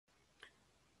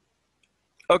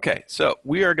Okay, so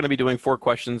we are going to be doing 4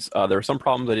 questions. There are some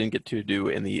problems I didn't get to do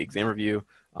in the exam review.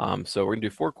 So we're going to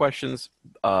do 4 questions,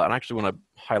 and I actually want to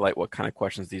highlight what kind of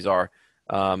questions these are.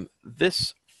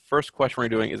 This first question we're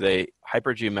doing is a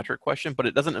hypergeometric question, but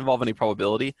it doesn't involve any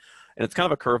probability, and it's kind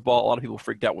of a curveball. A lot of people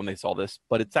freaked out when they saw this,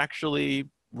 but it's actually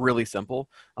really simple.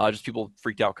 Just people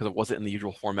freaked out because it wasn't in the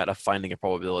usual format of finding a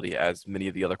probability, as many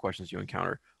of the other questions you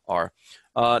encounter are.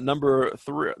 Number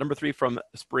three from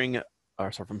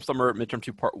from summer midterm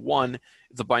 2 part 1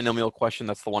 is a binomial question.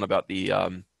 That's the one about the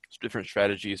different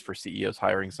strategies for CEOs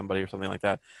hiring somebody or something like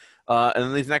that. And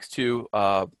then these next 2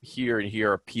 here and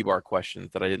here are P-bar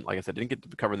questions that I didn't, like I said, didn't get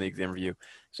to cover in the exam review.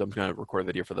 So I'm going to record a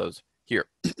video for those here.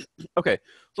 Okay,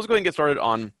 so let's go ahead and get started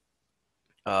on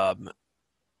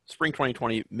spring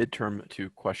 2020 midterm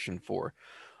 2 question 4.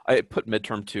 I put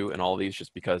midterm 2 in all of these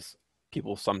just because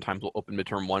people sometimes will open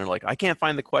midterm 1 and like, I can't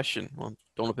find the question. Well,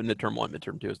 don't open midterm 1.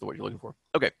 Midterm 2 is the what you're looking for.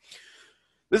 Okay.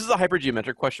 This is a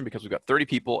hypergeometric question because we've got 30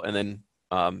 people and then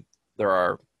there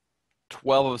are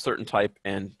 12 of a certain type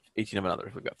and 18 of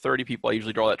another. We've got 30 people. I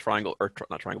usually draw that triangle, or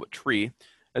not triangle, but tree.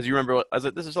 As you remember,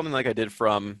 this is something like I did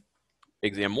from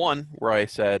exam 1 where I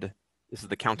said, this is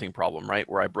the counting problem, right?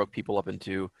 Where I broke people up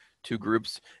into 2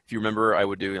 groups. If you remember, I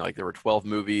would do, like, there were 12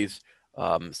 movies,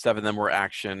 7 of them were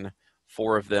action,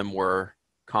 4 of them were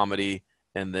comedy,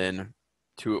 and then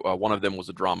 1 of them was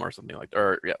a drama or something like that,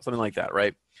 or yeah, something like that,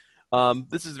 right?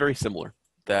 This is very similar,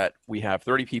 that we have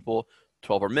 30 people,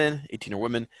 12 are men, 18 are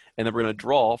women, and then we're going to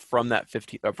draw from that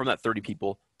 30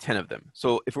 people, 10 of them.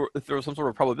 So if there was some sort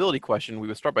of probability question, we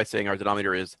would start by saying our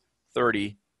denominator is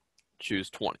 30, choose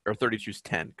 20, or 30, choose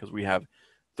 10, because we have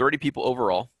 30 people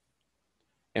overall,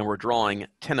 and we're drawing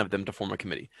 10 of them to form a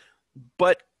committee.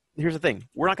 But here's the thing.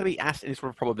 We're not going to be asked any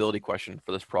sort of probability question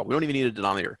for this problem. We don't even need a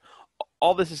denominator.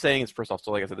 All this is saying is, first off,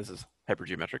 so like I said, this is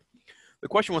hypergeometric. The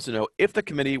question wants to know, if the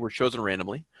committee were chosen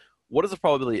randomly, what is the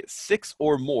probability that 6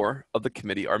 or more of the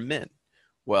committee are men?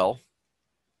 Well,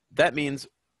 that means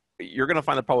you're going to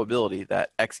find the probability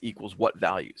that x equals what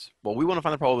values? Well, we want to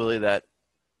find the probability that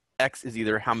x is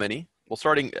either how many, well,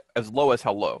 starting as low as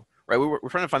how low, right? We're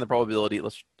trying to find the probability.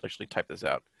 Let's actually type this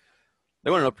out.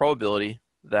 They want to know probability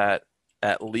that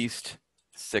at least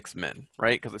 6 men,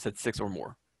 right? Because it said 6 or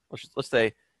more. Let's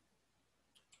say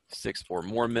 6 or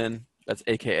more men. That's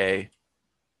AKA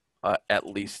at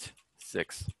least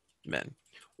 6 men.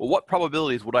 Well, what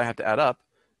probabilities would I have to add up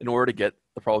in order to get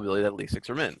the probability that at least 6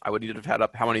 are men? I would need to add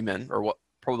up how many men, or what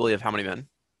probability of how many men?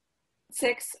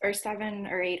 6 or 7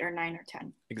 or 8 or 9 or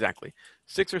 10. Exactly.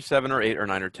 6 or 7 or 8 or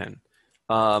 9 or 10.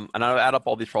 And I would add up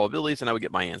all these probabilities and I would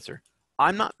get my answer.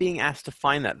 I'm not being asked to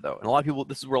find that, though. And a lot of people,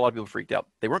 this is where a lot of people freaked out.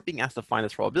 They weren't being asked to find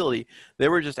this probability. They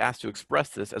were just asked to express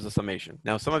this as a summation.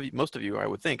 Now, most of you, I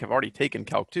would think, have already taken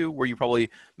Calc 2, where you probably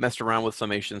messed around with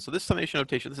summation. So this summation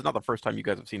notation, this is not the first time you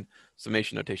guys have seen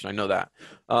summation notation. I know that.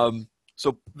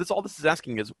 So all this is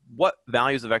asking is, what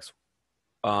values of x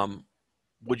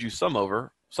would you sum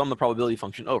the probability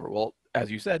function over? Well,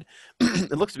 as you said,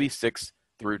 it looks to be 6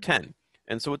 through 10.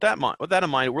 And so with that in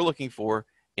mind, we're looking for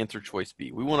answer choice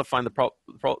B. We want to find the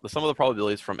sum of the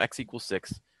probabilities from x equals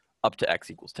 6 up to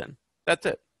x equals 10. That's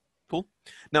it. Cool.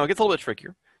 Now it gets a little bit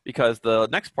trickier because the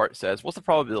next part says, what's the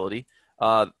probability?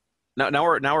 Now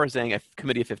we're saying a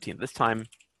committee of 15. This time,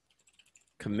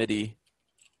 committee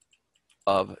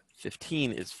of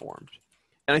 15 is formed.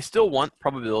 And I still want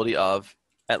probability of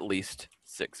at least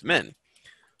 6 men.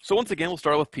 So once again, we'll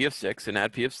start with P of 6 and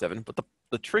add P of 7. But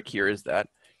the trick here is that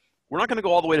we're not going to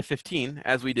go all the way to 15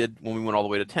 as we did when we went all the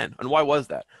way to 10. And why was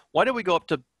that? Why did we go up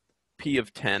to P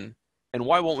of 10? And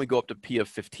why won't we go up to P of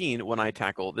 15 when I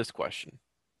tackle this question?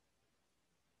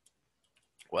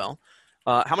 Well,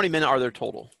 how many men are there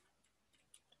total?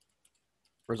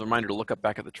 As a reminder to look up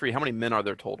back at the tree. How many men are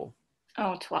there total?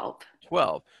 Oh, 12.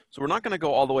 12. So we're not going to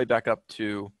go all the way back up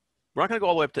to,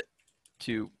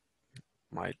 to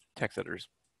my text editor's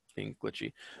being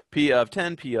glitchy. P of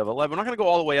 10, P of 11. We're not going to go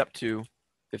all the way up to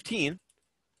 15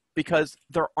 because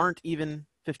there aren't even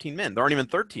 15 men. There aren't even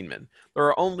 13 men. There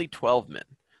are only 12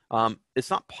 men. It's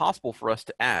not possible for us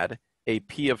to add a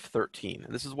P of 13.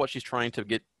 And this is what she's trying to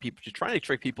get people, she's trying to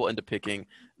trick people into picking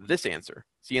this answer.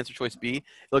 See answer choice B? It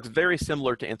looks very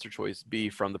similar to answer choice B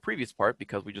from the previous part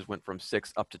because we just went from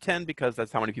 6 up to 10 because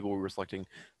that's how many people we were selecting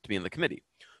to be in the committee.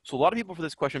 So a lot of people for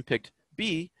this question picked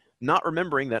B, not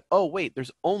remembering that, oh, wait,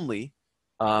 there's only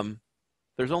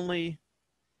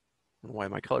I don't know why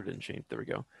my color didn't change. There we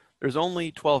go. There's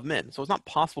only 12 men. So it's not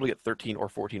possible to get 13 or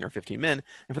 14 or 15 men.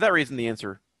 And for that reason, the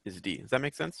answer is D. Does that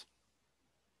make sense?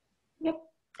 Yep.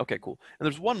 Okay, cool. And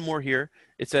there's one more here.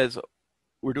 It says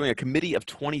we're doing a committee of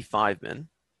 25 men.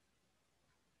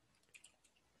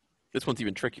 This one's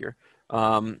even trickier.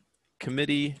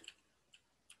 Committee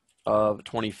of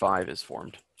 25 is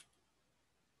formed.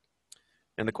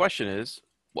 And the question is,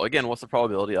 well, again, what's the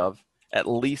probability of at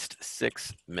least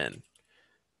 6 men?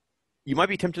 You might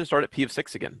be tempted to start at P of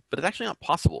 6 again, but it's actually not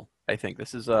possible. I think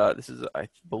this is I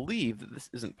believe that this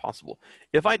isn't possible.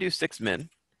 If I do 6 men,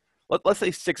 let's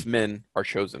say 6 men are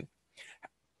chosen.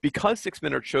 Because 6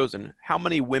 men are chosen, how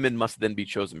many women must then be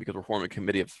chosen? Because we're forming a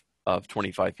committee of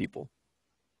 25 people.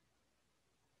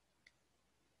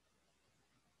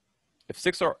 If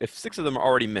six of them are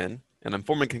already men, and I'm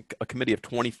forming a committee of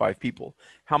 25 people,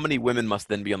 how many women must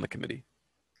then be on the committee?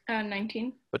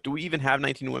 19. But do we even have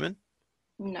 19 women?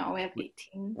 No, we have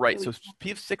 18. Right, so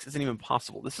P of 6 isn't even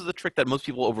possible. This is a trick that most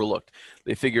people overlooked.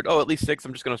 They figured, oh, at least 6,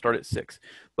 I'm just going to start at 6.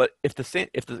 But if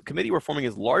the committee we're forming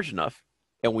is large enough,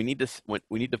 and we need to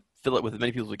fill it with as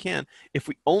many people as we can, if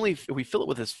we fill it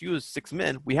with as few as 6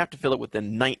 men, we have to fill it with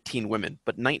then 19 women.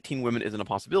 But 19 women isn't a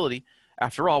possibility.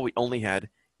 After all, we only had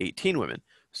 18 women.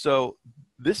 So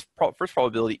this first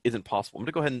probability isn't possible. I'm going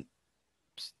to go ahead and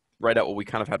write out what we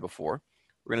kind of had before.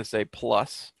 We're going to say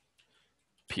plus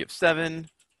P of 7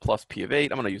 plus P of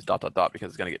 8. I'm going to use dot, dot, dot because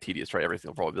it's going to get tedious to write every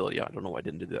single probability. I don't know why I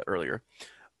didn't do that earlier.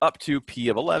 Up to P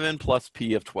of 11 plus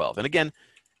P of 12. And again,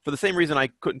 for the same reason I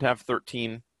couldn't have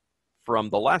 13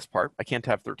 from the last part, I can't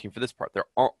have 13 for this part. There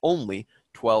are only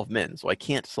 12 men. So I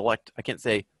can't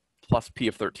say plus P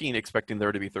of 13 expecting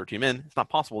there to be 13 men. It's not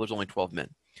possible. There's only 12 men.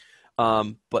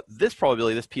 But this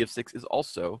probability, this P of 6, is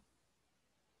also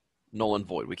null and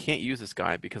void. We can't use this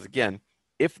guy because, again,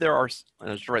 if there are, and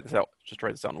I'll just write this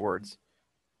out in words,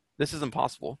 this is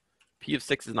impossible. P of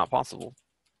 6 is not possible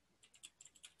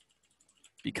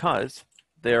because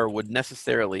there would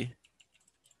necessarily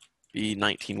be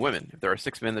 19 women. If there are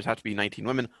 6 men, there's have to be 19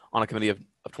 women on a committee of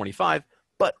 25,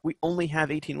 but we only have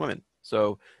 18 women.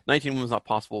 So 19 women is not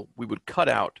possible. We would cut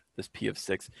out this P of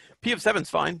 6. P of 7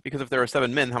 is fine because if there are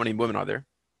 7 men, how many women are there?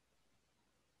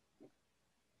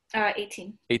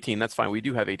 18. 18, that's fine. We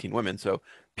do have 18 women. So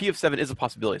P of 7 is a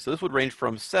possibility. So this would range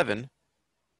from 7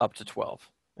 up to 12.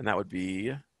 And that would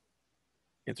be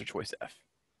answer choice F.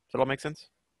 Does that all make sense?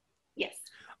 Yes.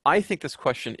 I think this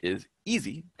question is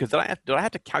easy because did I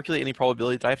have to calculate any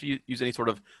probability? Did I have to use any sort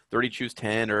of 30 choose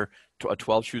 10 or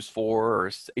 12 choose 4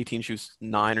 or 18 choose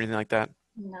 9 or anything like that?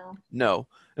 No. No.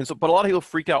 And so, but a lot of people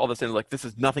freaked out all of a sudden, like, this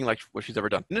is nothing like what she's ever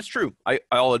done. And it's true.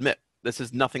 I'll admit, this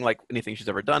is nothing like anything she's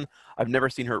ever done. I've never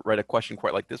seen her write a question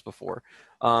quite like this before.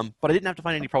 But I didn't have to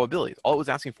find any probabilities. All it was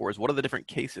asking for is what are the different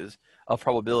cases of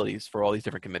probabilities for all these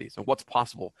different committees and what's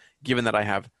possible given that I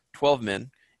have 12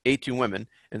 men, 18 women,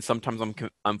 and sometimes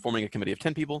I'm forming a committee of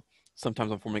 10 people,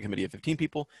 sometimes I'm forming a committee of 15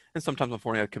 people, and sometimes I'm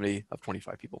forming a committee of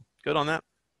 25 people. Good on that?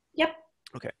 Yep.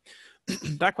 Okay.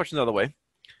 That question's out of the way.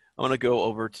 I'm going to go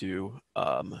over to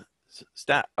Summer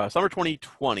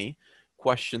 2020,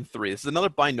 question 3. This is another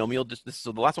binomial.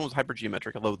 So the last one was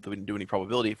hypergeometric, although we didn't do any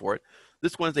probability for it.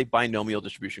 This one is a binomial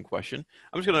distribution question.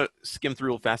 I'm just going to skim through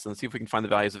real fast and see if we can find the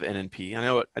values of n and p. I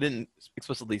know I didn't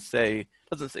explicitly say,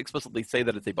 doesn't explicitly say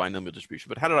that it's a binomial distribution,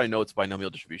 but how did I know it's a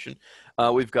binomial distribution?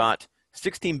 We've got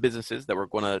 16 businesses that we're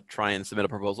going to try and submit a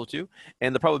proposal to,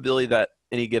 and the probability that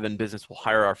any given business will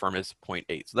hire our firm is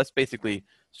 0.8. So that's basically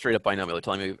straight up binomial. They're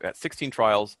telling me we've got 16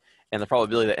 trials, and the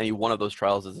probability that any one of those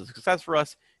trials is a success for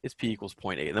us is p equals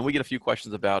 0.8. And then we get a few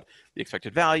questions about the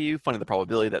expected value, finding the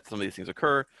probability that some of these things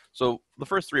occur. So the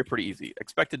first 3 are pretty easy.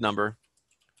 Expected number,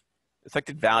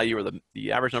 expected value, or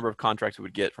the average number of contracts we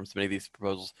would get from submitting these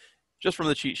proposals, just from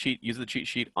the cheat sheet. Use the cheat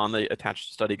sheet on the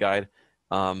attached study guide.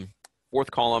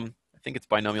 Fourth column, I think it's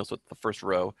binomial, so it's the first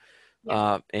row.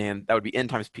 Yeah. And that would be n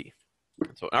times p.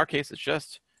 So in our case, it's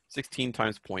just 16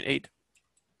 times 0.8,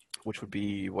 which would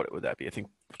be, what would that be? I think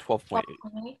 12.8.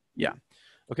 Yeah.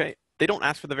 Okay. They don't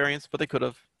ask for the variance, but they could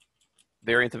have.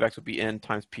 Variance of x would be n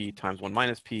times p times 1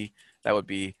 minus p. That would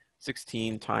be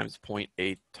 16 times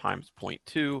 0.8 times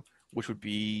 0.2, which would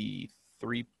be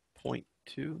 3.2.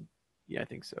 Yeah, I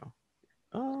think so.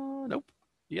 Nope.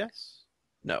 Yes.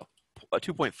 No.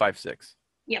 2.56.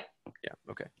 Yep. Yeah.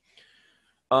 Okay.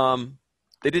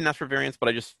 They didn't ask for variance, but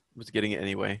I just was getting it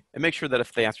anyway. And make sure that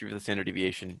if they ask you for the standard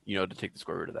deviation, you know to take the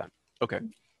square root of that. Okay.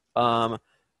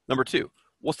 Number 2,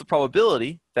 what's the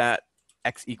probability that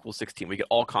x equals 16? We get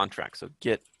all contracts, so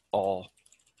get all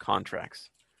contracts.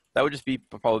 That would just be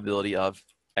the probability of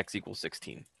x equals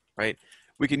 16, right?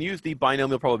 We can use the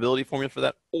binomial probability formula for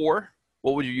that, or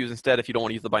what would you use instead if you don't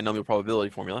want to use the binomial probability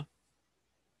formula?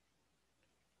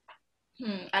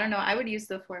 I don't know. I would use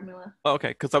the formula. Oh, okay,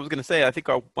 because I was going to say, I think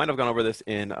I might have gone over this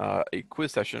in a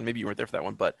quiz session. Maybe you weren't there for that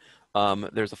one, but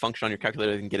there's a function on your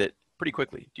calculator that can get it pretty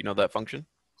quickly. Do you know that function?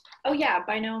 Oh yeah,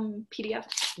 binomial PDF.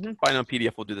 Binomial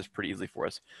PDF will do this pretty easily for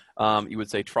us. You would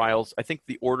say trials. I think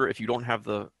the order, if you don't have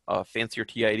the fancier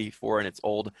TI-84 and it's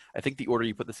old, I think the order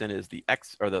you put this in is the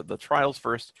X or the trials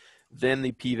first, then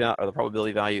the P value or the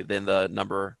probability value, then the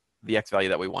number, the X value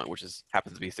that we want, which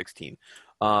happens to be 16.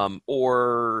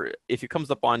 Or if it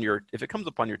comes up on your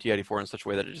TI-84 in such a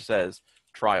way that it just says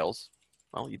trials,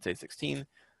 well, you'd say 16,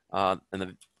 and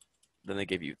then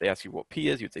they ask you what P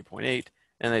is, you'd say 0.8,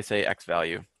 and they say X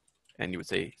value, and you would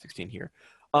say 16 here.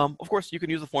 Of course, you can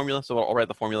use the formula, so I'll write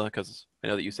the formula because I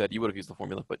know that you said you would have used the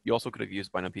formula, but you also could have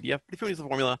used binomial PDF. But if you use the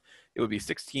formula, it would be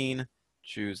 16,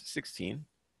 choose 16.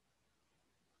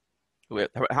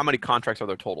 How many contracts are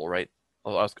there total, right?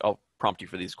 I'll prompt you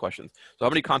for these questions. So how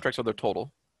many contracts are there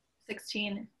total?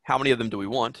 16. How many of them do we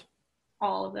want?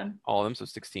 All of them. All of them, so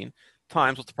 16.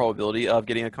 Times, what's the probability of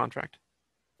getting a contract?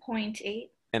 0.8.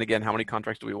 And again, how many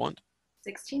contracts do we want?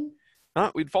 16.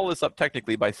 We'd follow this up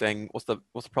technically by saying, what's the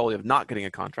probability of not getting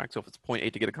a contract? So if it's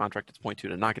 0.8 to get a contract, it's 0.2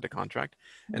 to not get a contract.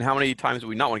 And how many times do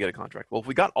we not want to get a contract? Well, if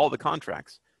we got all the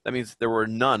contracts, that means there were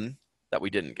none that we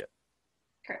didn't get.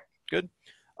 Correct. Good.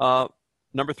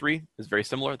 Number 3 is very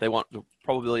similar. They want the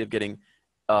probability of getting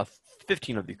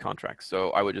 15 of these contracts.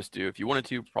 So I would just do, if you wanted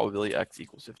to, probability X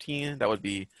equals 15. That would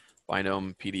be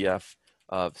binomial PDF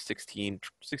of 16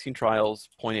 trials,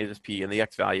 0.8 is P, and the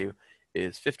X value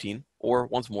is 15. Or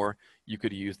once more, you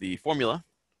could use the formula.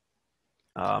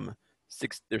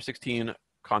 There's 16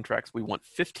 contracts. We want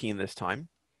 15 this time.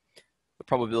 The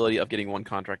probability of getting one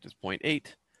contract is 0.8,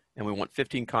 and we want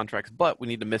 15 contracts, but we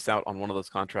need to miss out on one of those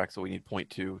contracts, so we need 0.2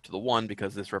 to the 1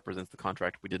 because this represents the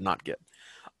contract we did not get.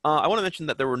 I want to mention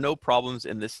that there were no problems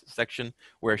in this section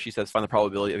where she says find the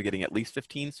probability of getting at least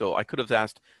 15. So I could have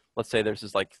asked, let's say this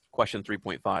is like question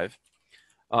 3.5.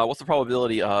 What's the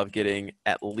probability of getting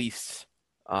at least,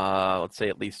 let's say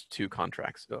at least 2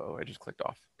 contracts? Oh, I just clicked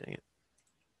off. Dang it.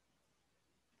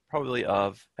 Probability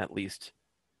of at least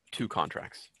 2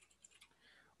 contracts.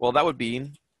 Well, that would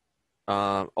be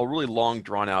a really long,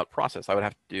 drawn-out process. I would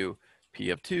have to do P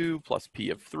of 2 plus P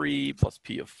of 3 plus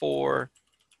P of 4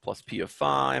 plus P of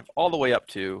 5, all the way up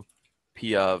to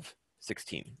P of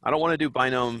 16. I don't want to do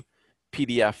binomial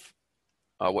PDF,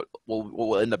 what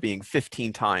will end up being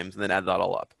 15 times, and then add that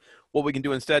all up. What we can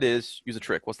do instead is use a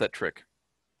trick. What's that trick?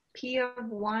 P of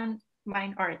 1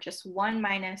 or just 1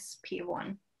 minus P of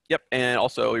 1. Yep, and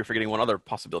also you're forgetting one other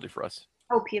possibility for us.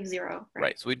 Oh, P of 0.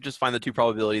 Right, so we just find the 2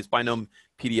 probabilities, binomial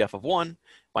PDF of 1,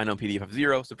 binomial PDF of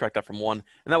 0, subtract that from 1,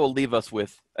 and that will leave us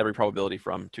with every probability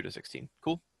from 2 to 16.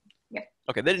 Cool? Yeah.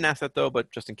 Okay, they didn't ask that though, but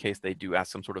just in case they do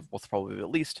ask some sort of what's the probability of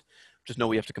at least, just know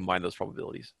we have to combine those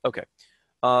probabilities. Okay,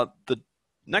 the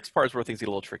next part is where things get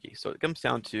a little tricky. So it comes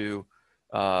down to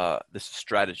this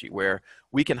strategy where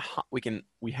we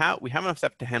have enough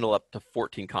stuff to handle up to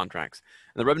 14 contracts,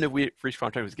 and the revenue for each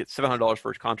contract is get $700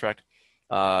 for each contract.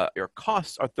 Your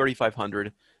costs are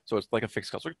 $3,500, so it's like a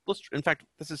fixed cost. In fact,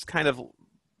 this is kind of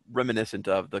reminiscent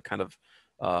of the kind of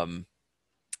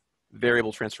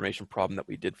variable transformation problem that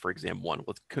we did for exam 1.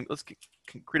 Let's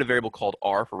create a variable called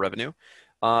R for revenue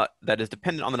that is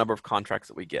dependent on the number of contracts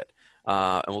that we get.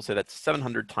 And we'll say that's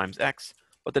 700 times X,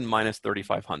 but then minus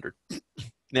 3,500.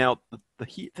 Now,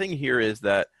 the thing here is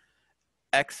that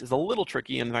X is a little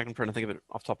tricky. In fact, I'm trying to think of it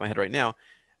off the top of my head right now.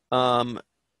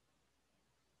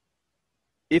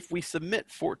 If we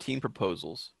submit 14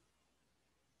 proposals,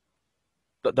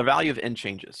 the value of N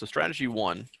changes. So strategy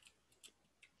 1,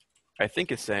 I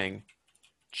think, is saying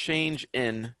change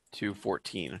N to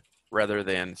 14 rather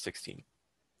than 16.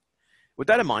 With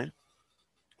that in mind,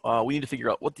 we need to figure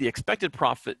out what the expected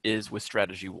profit is with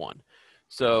strategy 1.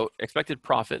 So expected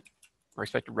profit or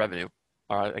expected revenue,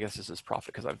 I guess this is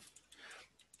profit because I've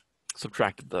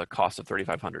subtracted the cost of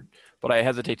 3,500. But I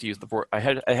hesitate to use I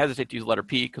hesitate to use letter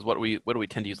P because what do we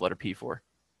tend to use letter P for?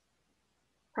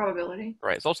 Probability.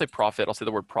 Right. So I'll say profit. I'll say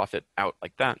the word profit out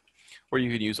like that, or you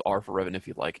can use R for revenue if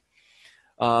you'd like.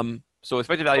 So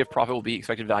expected value of profit will be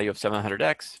expected value of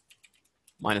 700x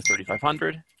minus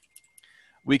 3,500.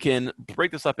 We can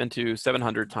break this up into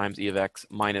 700 times E of X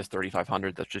minus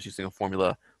 3,500. That's just using a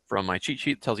formula from my cheat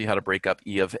sheet. It tells you how to break up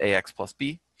E of AX plus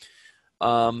B.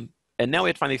 And now we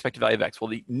have to find the expected value of X. Well,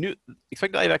 the new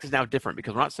expected value of X is now different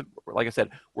because we're not, like I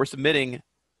said, we're submitting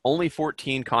only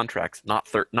 14 contracts, not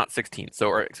 16. So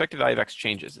our expected value of X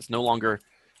changes. It's no longer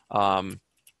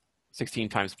 16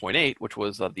 times 0.8, which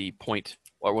was the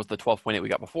 12.8 we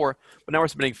got before, but now we're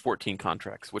submitting 14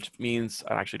 contracts, which means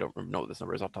I actually don't know what this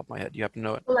number is off the top of my head. Do you happen to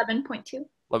know it? 11.2.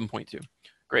 11.2.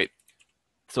 Great.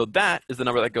 So that is the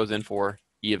number that goes in for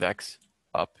E of X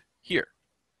up here.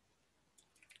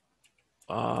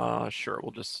 Sure,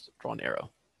 we'll just draw an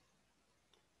arrow.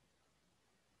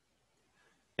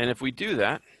 And if we do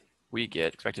that, we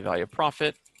get expected value of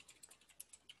profit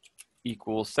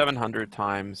equals 700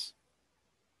 times,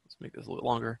 let's make this a little bit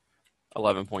longer,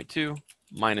 11.2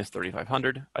 minus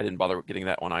 3,500. I didn't bother getting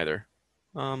that one either.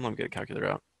 Let me get a calculator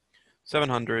out.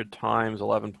 700 times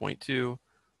 11.2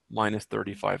 minus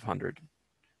 3,500.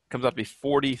 Comes out to be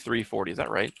 4,340. Is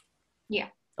that right? Yeah.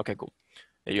 Okay, cool.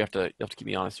 Yeah, you have to keep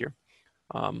me honest here.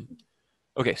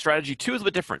 Okay, strategy 2 is a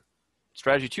bit different.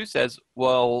 Strategy 2 says,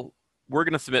 well, we're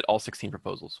going to submit all 16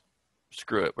 proposals.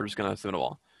 Screw it. We're just going to submit them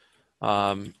all.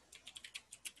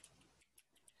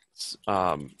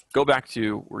 Go back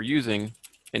to, we're using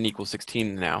n equals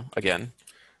 16 now again,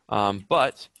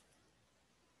 but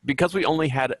because we only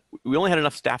had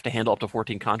enough staff to handle up to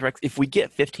 14 contracts, if we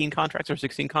get 15 contracts or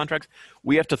 16 contracts,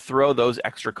 we have to throw those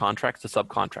extra contracts to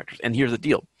subcontractors. And here's the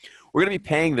deal: we're going to be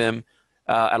paying them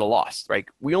at a loss, right?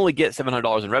 We only get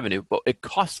 $700 in revenue, but it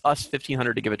costs us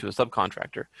 $1,500 to give it to a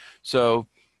subcontractor. So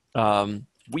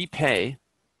we pay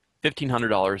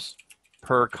 $1,500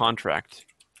 per contract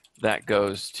that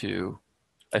goes to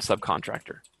a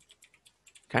subcontractor.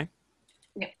 Okay?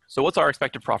 Yeah. So what's our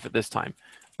expected profit this time?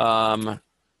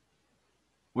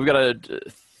 We've got to,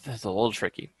 that's a little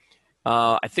tricky.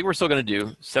 I think we're still going to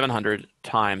do 700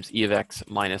 times E of X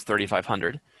minus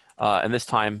 3,500. And this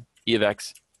time, E of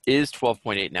X is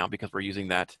 12.8 now because we're using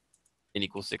that n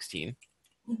equals 16.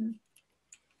 Mm-hmm.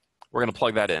 We're going to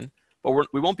plug that in. But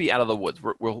we won't be out of the woods.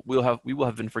 We will have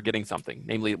been forgetting something.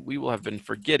 Namely, we will have been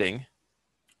forgetting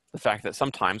the fact that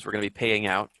sometimes we're going to be paying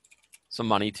out some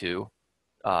money to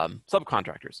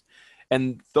subcontractors.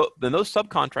 And then those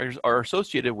subcontractors are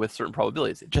associated with certain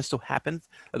probabilities. It just so happens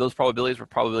that those probabilities were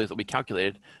probabilities that we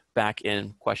calculated back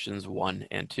in questions 1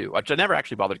 and 2, which I never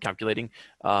actually bothered calculating.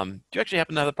 Do you actually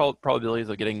happen to have the probabilities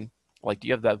of getting, like, do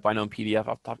you have that binomial PDF?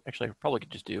 Actually, I probably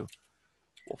could just do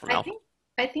Wolfram Alpha.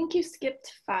 I think you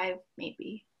skipped 5,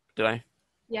 maybe. Did I?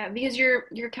 Yeah, because you're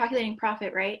calculating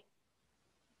profit, right?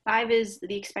 5 is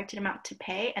the expected amount to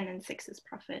pay, and then 6 is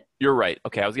profit. You're right.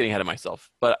 Okay, I was getting ahead of myself,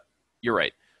 but you're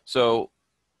right. So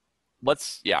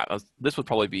this would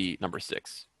probably be number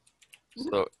 6. Mm-hmm.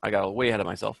 So I got way ahead of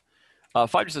myself. 5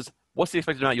 just says, what's the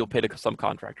expected amount you'll pay to some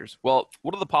contractors? Well,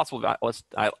 what are the possible values?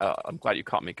 I'm glad you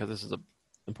caught me because this is an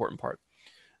important part.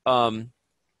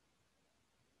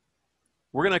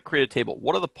 We're going to create a table.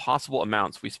 What are the possible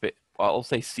amounts we spend? I'll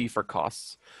say C for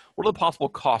costs. What are the possible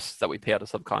costs that we pay out to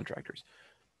subcontractors?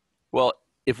 Well,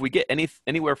 if we get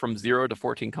anywhere from 0 to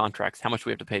 14 contracts, how much do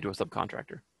we have to pay to a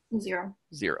subcontractor? 0.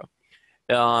 0.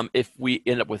 If we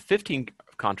end up with 15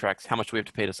 contracts, how much do we have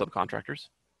to pay to subcontractors?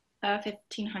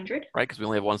 1,500. Right, because we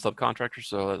only have one subcontractor,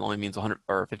 so it only means 100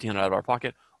 or 1,500 out of our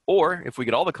pocket. Or if we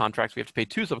get all the contracts, we have to pay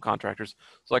 2 subcontractors,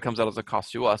 so that comes out as a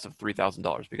cost to us of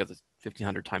 $3,000 because it's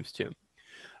 1,500 times 2.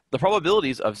 The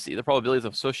probabilities of C, the probabilities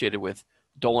associated with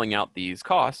doling out these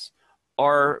costs,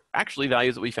 are actually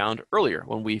values that we found earlier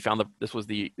when we found these were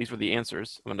the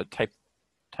answers. I'm going to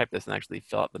type this and actually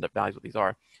fill out the values what these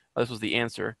are. This was the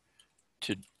answer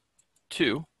to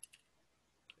 2,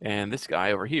 and this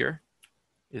guy over here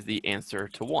is the answer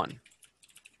to 1. At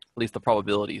least the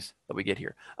probabilities that we get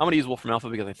here. I'm going to use Wolfram Alpha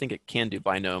because I think it can do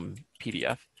binomial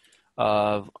PDF.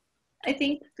 I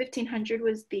think 1,500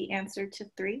 was the answer to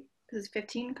 3 because it's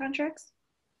 15 contracts.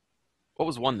 What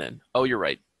was 1 then? Oh, you're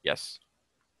right. Yes.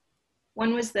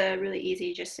 1 was the really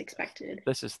easy, just expected.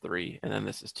 This is 3, and then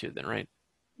this is 2 then, right?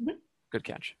 Mm-hmm. Good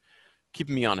catch.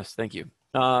 Keeping me honest. Thank you.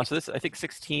 So this, I think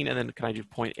 16, and then can I do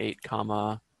 0.8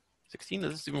 comma 16?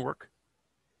 Does this even work?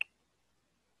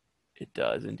 It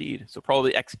does indeed. So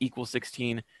probably X equals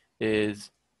 16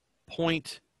 is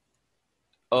 0.028.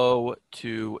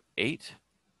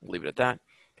 We'll leave it at that.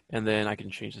 And then I can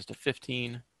change this to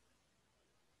 15.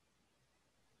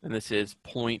 And this is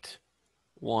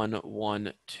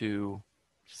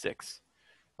 0.1126.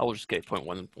 I'll just get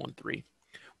 0.113.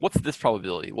 What's this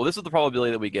probability? Well, this is the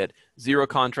probability that we get 0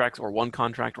 contracts or 1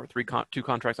 contract or 2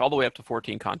 contracts all the way up to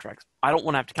 14 contracts. I don't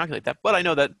want to have to calculate that, but I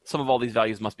know that some of all these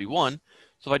values must be 1.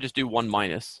 So if I just do 1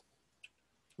 minus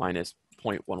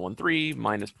 0.113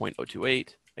 minus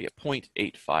 0.028, I get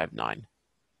 0.859.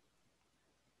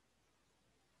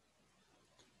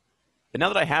 And now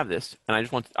that I have this, and I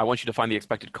want you to find the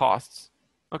expected costs.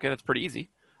 Okay, that's pretty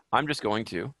easy. I'm just going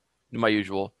to do my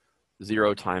usual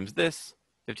 0 times this,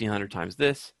 1,500 times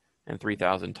this, and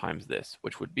 3,000 times this,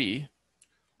 which would be,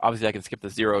 obviously I can skip the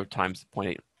 0 times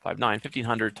 0.859,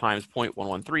 1,500 times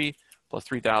 0.113 plus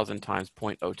 3,000 times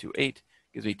 0.028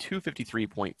 gives me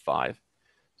 253.5.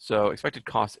 So expected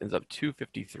cost ends up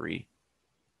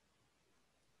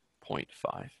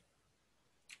 253.5.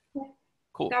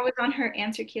 Cool. That was on her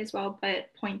answer key as well, but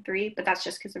 0.3, but that's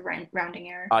just because of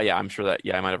rounding error. Yeah, I'm sure that,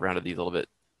 I might have rounded these a little bit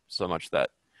so much that,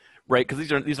 right?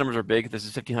 Because these numbers are big. This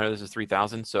is 1,500. This is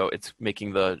 3,000. So it's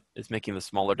making the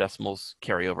smaller decimals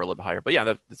carry over a little bit higher. But yeah,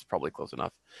 that's probably close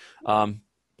enough.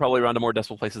 Probably around to more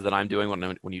decimal places than I'm doing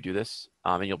when you do this,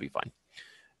 and you'll be fine.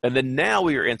 And then now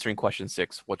we are answering question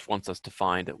 6, which wants us to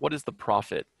find what is the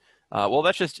profit. Well,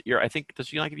 that's just I think, does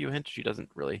she not give you a hint? She doesn't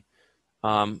really.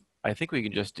 I think we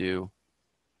can just do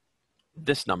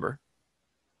this number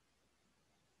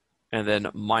and then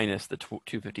minus the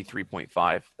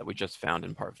 253.5 that we just found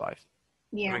in part 5.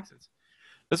 Yeah. That makes sense.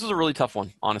 This was a really tough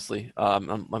one, honestly.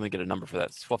 Let me get a number for that.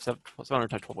 It's 12,700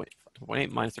 times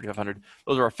 12.8 minus 3,500.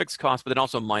 Those are our fixed costs, but then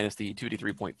also minus the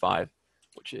 253.5,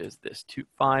 which is this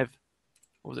 5.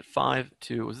 What was it?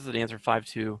 5.2. Was this an answer?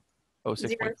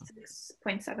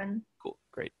 5.206.7. Cool.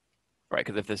 Great. All right,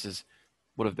 because if this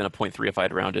would have been a 0.3 if I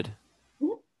had rounded,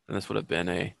 and this would have been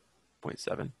a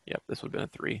 0.7. Yep, this would have been a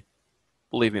 3.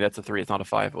 Believe me, that's a 3. It's not a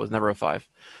 5. It was never a 5.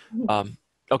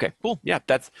 Okay, cool. Yeah,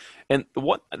 and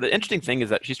what the interesting thing is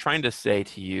that she's trying to say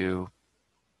to you,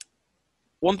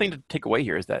 one thing to take away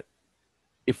here is that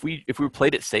if we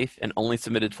played it safe and only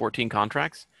submitted 14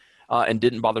 contracts and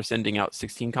didn't bother sending out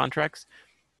 16 contracts,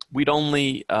 we'd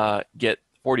only get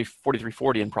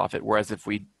 43.40 in profit. Whereas if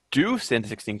we do send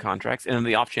 16 contracts, and in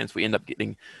the off chance we end up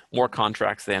getting more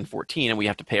contracts than 14 and we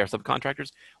have to pay our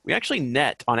subcontractors, we actually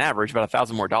net on average about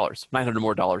 $1,000 more, $900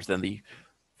 more than the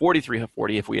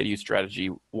 43.40 if we had used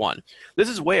strategy 1. This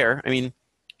is where, I mean,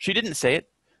 she didn't say it.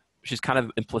 She's kind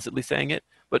of implicitly saying it.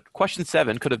 But question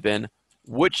 7 could have been,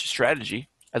 which strategy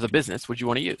as a business would you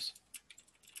want to use?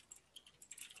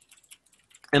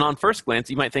 And on first glance,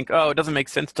 you might think, oh, it doesn't make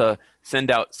sense to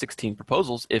send out 16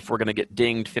 proposals if we're going to get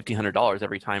dinged $1,500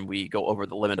 every time we go over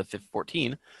the limit of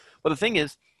 14. But the thing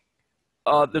is,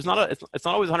 it's not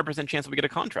always a 100% chance that we get a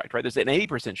contract, right? There's an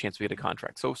 80% chance we get a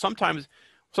contract. So sometimes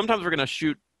we're going to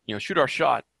shoot our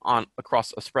shot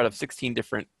across a spread of 16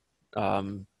 different,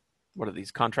 what are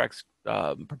these contracts,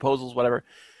 proposals, whatever,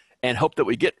 and hope that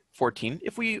we get 14.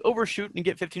 If we overshoot and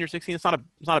get 15 or 16, it's not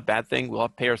a bad thing. We'll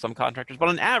have to pay our subcontractors, but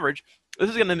on average, this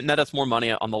is going to net us more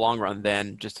money on the long run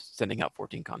than just sending out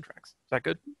 14 contracts. Is that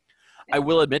good? I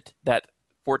will admit that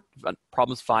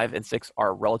problems 5 and 6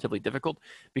 are relatively difficult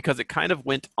because it kind of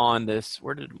went on this.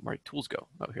 Where did my tools go?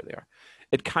 Oh, here they are.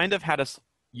 It kind of had us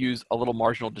use a little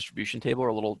marginal distribution table, or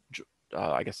a little,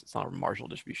 I guess it's not a marginal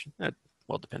distribution.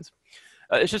 Well, it depends.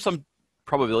 It's just some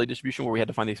probability distribution where we had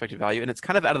to find the expected value, and it's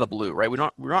kind of out of the blue, right? We're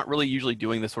not really usually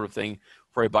doing this sort of thing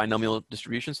for a binomial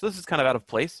distribution, so this is kind of out of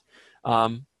place.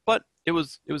 But it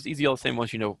was easy all the same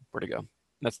once you know where to go. And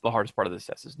that's the hardest part of this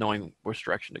test, is knowing which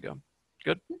direction to go.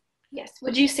 Good? Yes.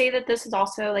 Would you say that this is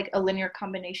also like a linear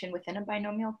combination within a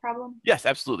binomial problem? Yes,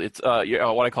 absolutely. It's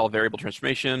what I call a variable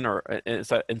transformation, or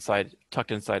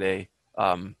tucked inside a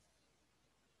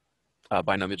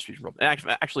binomial distribution problem. And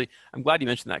actually, I'm glad you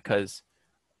mentioned that, because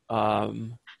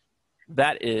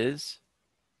that is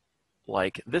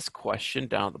like this question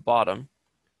down at the bottom,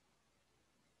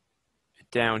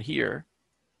 down here,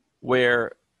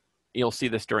 where you'll see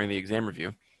this during the exam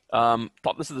review.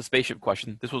 This is the spaceship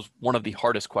question. This was one of the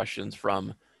hardest questions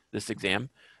from this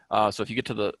exam. So if you get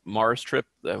to the Mars trip,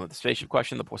 the spaceship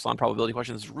question, the Poisson probability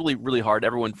question, this is really, really hard.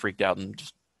 Everyone freaked out and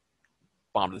just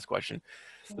bombed this question.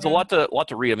 There's a lot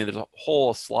to read. I mean, there's a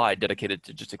whole slide dedicated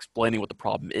to just explaining what the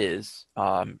problem is.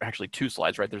 Actually, 2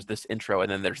 slides, right? There's this intro,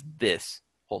 and then there's this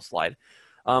whole slide.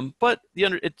 But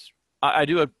I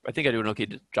think I do an okay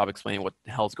job explaining what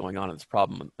the hell's going on in this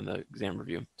problem in the exam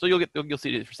review. So you'll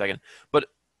see it for a second. But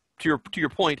to your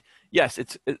point, yes,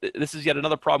 this is yet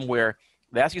another problem where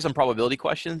they ask you some probability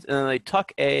questions, and then they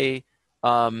tuck a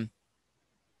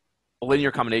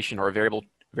linear combination or a variable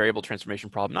transformation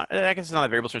problem. I guess it's not a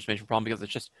variable transformation problem because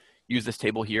it's just use this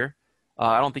table here.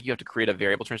 I don't think you have to create a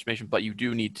variable transformation, but you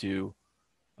do need to.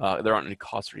 There aren't any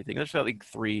costs or anything. There's like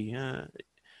 3.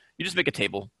 You just make a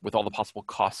table with all the possible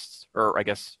costs, or I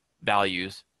guess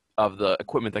values, of the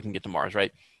equipment that can get to Mars,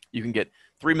 right? You can get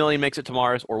 3 million makes it to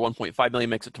Mars, or 1.5 million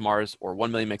makes it to Mars, or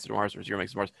 1 million makes it to Mars, or 0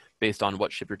 makes it to Mars, based on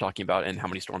what ship you're talking about and how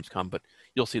many storms come. But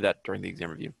you'll see that during the exam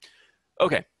review.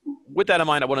 Okay, with that in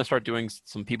mind, I want to start doing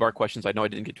some P-bar questions. I know I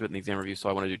didn't get to it in the exam review, so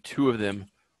I want to do 2 of them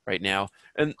right now.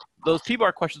 And those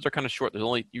P-bar questions are kind of short. There's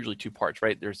only usually 2 parts,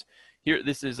 right?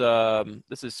 This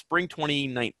is spring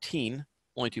 2019,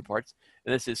 only 2 parts.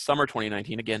 And this is summer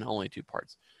 2019, again, only 2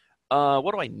 parts.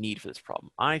 What do I need for this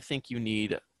problem? I think you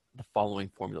need the following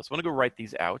formulas. So I'm going to go write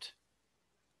these out.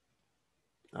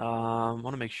 I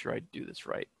want to make sure I do this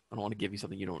right. I don't want to give you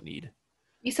something you don't need.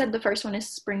 You said the first one is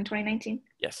spring 2019?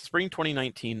 Yes, spring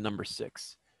 2019, number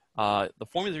 6. The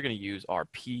formulas you're going to use are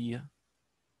P.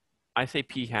 I say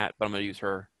P hat, but I'm going to use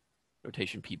her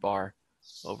notation P bar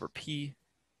over P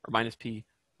or minus p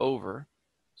over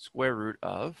square root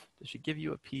of, does she give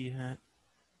you a p hat?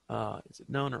 Is it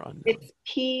known or unknown? It's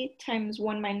p times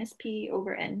 1 minus p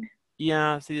over n.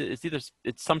 Yeah, see,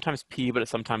 it's sometimes p, but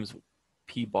it's sometimes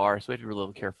p bar, so we have to be a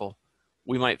little careful.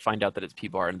 We might find out that it's p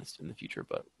bar in the future,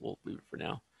 but we'll leave it for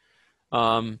now.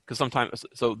 Because sometimes,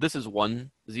 so this is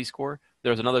one z-score.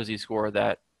 There's another z-score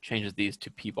that changes these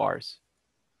to p bars.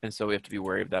 And so we have to be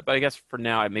wary of that. But I guess for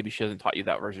now, maybe she hasn't taught you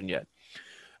that version yet.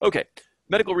 Okay,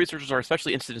 medical researchers are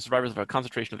especially interested in survivors of a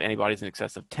concentration of antibodies in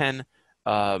excess of 10.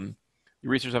 The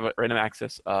researchers have a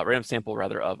random sample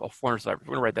rather of 400 survivors.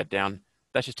 We're gonna write that down.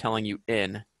 That's just telling you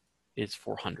n is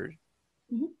 400.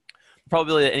 Mm-hmm. The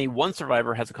probability that any one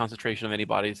survivor has a concentration of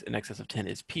antibodies in excess of 10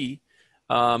 is p.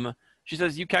 She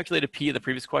says, you calculated p in the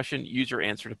previous question. Use your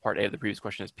answer to part A of the previous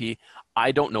question as p.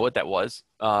 I don't know what that was.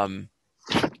 I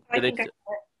think I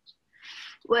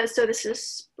well, so this is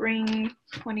spring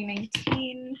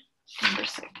 2019, number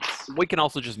 6. We can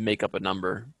also just make up a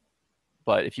number,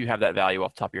 but if you have that value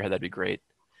off the top of your head, that'd be great.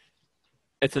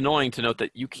 It's annoying to note that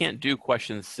you can't do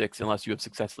question 6 unless you have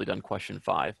successfully done question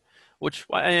 5, which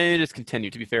it is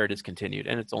continued. To be fair, it is continued,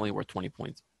 and it's only worth 20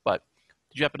 points. But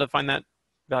did you happen to find that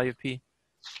value of p?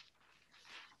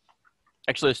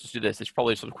 Actually, let's just do this. It's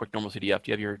probably just a quick normal CDF.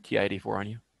 Do you have your TI-84 on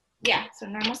you? Yeah, so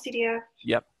normal CDF.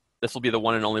 Yep. This will be the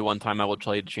one and only one time I will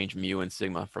tell you to change mu and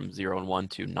sigma from 0 and 1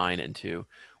 to 9 and 2.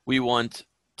 We want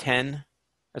 10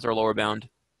 as our lower bound,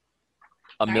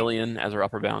 a million as our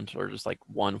upper bound, or just like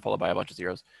 1 followed by a bunch of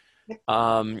zeros.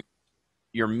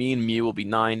 Your mean mu will be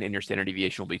 9 and your standard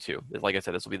deviation will be 2. Like I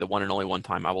said, this will be the one and only one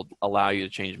time I will allow you to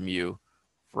change mu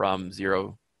from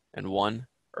 0 and 1,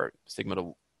 or sigma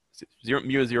to 0,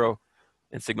 mu is 0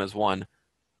 and sigma is 1.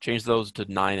 Change those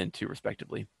to 9 and 2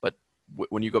 respectively. But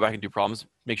when you go back and do problems,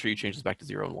 make sure you change this back to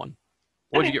 0 and 1.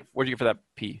 What did you get for that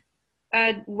p?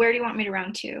 Where do you want me to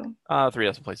round to? 3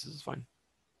 decimal places is fine.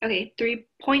 Okay,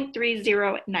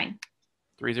 3.309.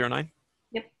 309?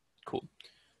 Yep. Cool.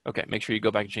 Okay, make sure you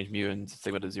go back and change mu and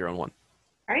sigma to 0 and 1.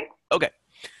 All right. Okay.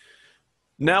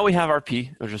 Now we have our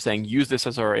p. I was just saying use this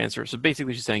as our answer. So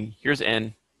basically she's saying here's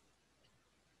n,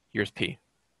 here's p.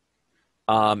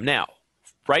 Now,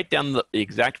 write down the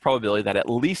exact probability that at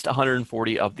least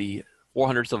 140 of the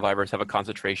 400 survivors have a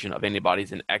concentration of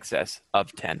antibodies in excess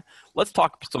of 10. Let's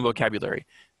talk some vocabulary.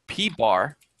 P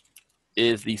bar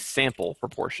is the sample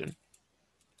proportion.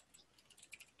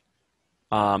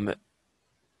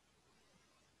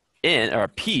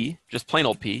 P, just plain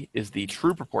old P, is the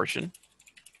true proportion.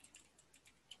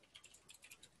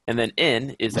 And then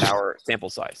N is our sample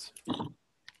size.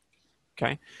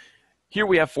 Okay. Here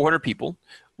we have 400 people.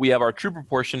 We have our true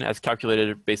proportion as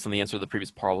calculated based on the answer to the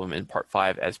previous problem in part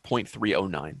 5 as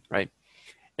 0.309, right?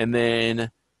 And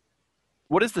then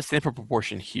what is the sample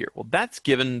proportion here? Well, that's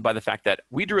given by the fact that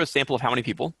we drew a sample of how many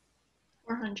people?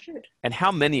 400. And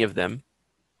how many of them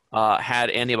had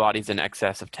antibodies in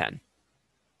excess of 10?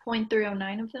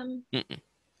 0.309 of them?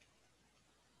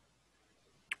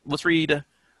 Let's read,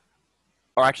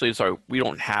 or actually, sorry, we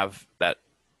don't have that.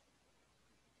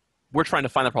 We're trying to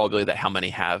find the probability that how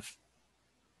many have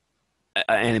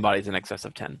antibodies in excess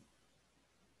of 10.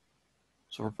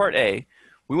 So for part A,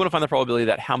 we want to find the probability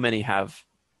that how many have.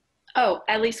 Oh,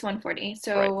 at least 140.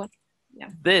 So, right. Yeah.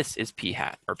 This is p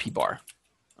hat, or p bar.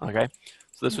 Okay.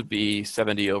 So this would be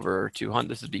 70 over 200.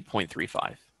 This would be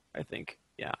 0.35, I think.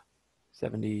 Yeah.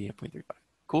 70.35.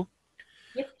 Cool?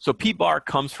 Yep. So p bar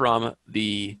comes from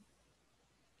the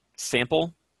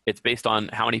sample. It's based on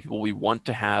how many people we want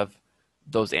to have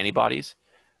those antibodies.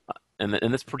 And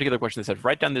in this particular question, they said,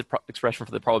 write down the expression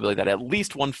for the probability that at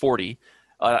least 140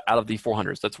 out of the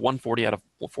 400. So that's 140 out of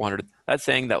 400. That's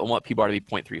saying that we want p bar to be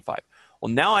 0.35. Well,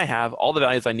 now I have all the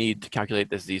values I need to calculate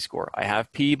this z-score. I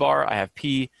have p bar, I have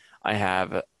p, I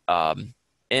have n,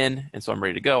 and so I'm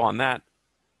ready to go on that.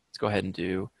 Let's go ahead and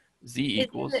do z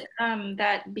equals. Is it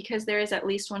that because there is at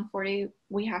least 140,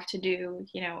 we have to do,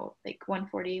 like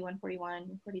 140, 141,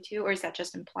 142, or is that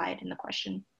just implied in the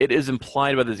question? It is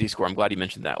implied by the z-score. I'm glad you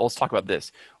mentioned that. Well, let's talk about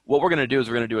this. What we're going to do is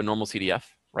we're going to do a normal CDF,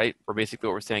 right? Where basically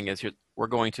what we're saying is here, we're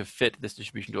going to fit this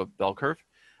distribution to a bell curve.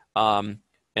 And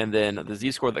then the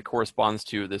z-score that corresponds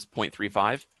to this 0.35,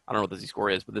 I don't know what the z-score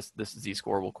is, but this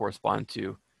z-score will correspond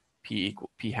to p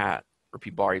hat or p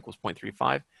bar equals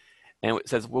 0.35. And it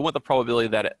says we want the probability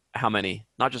that how many,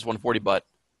 not just 140, but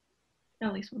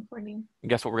at least 140. And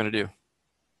guess what we're going to do?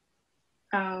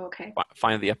 Oh, okay.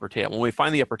 Find the upper tail. When we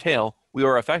find the upper tail, we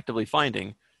are effectively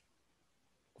finding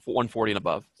 140 and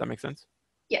above. Does that make sense?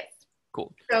 Yes.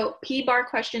 Cool. So p bar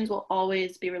questions will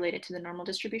always be related to the normal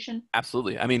distribution?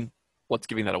 Absolutely. I mean, what's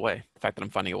giving that away? The fact that I'm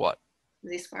finding a what?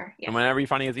 Z-score, yeah. And whenever you're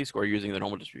finding a z-score, you're using the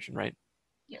normal distribution, right?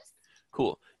 Yes.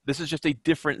 Cool. This is just a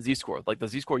different z-score. Like the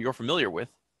z-score you're familiar with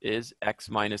is x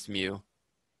minus mu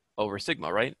over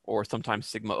sigma, right? Or sometimes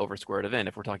sigma over square root of n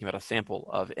if we're talking about a sample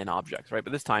of n objects, right?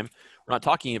 But this time, we're not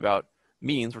talking about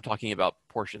means, we're talking about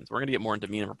proportions. We're going to get more into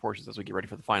mean and proportions as we get ready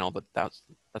for the final, but that's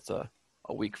a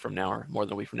week from now, or more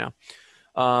than a week from now.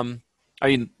 I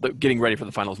mean, getting ready for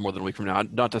the final is more than a week from now.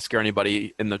 Not to scare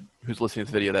anybody who's listening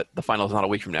to this video that the final is not a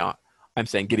week from now. I'm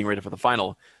saying getting ready for the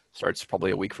final starts probably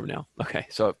a week from now. Okay,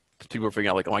 so people are figuring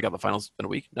out like, oh my God, the final's in a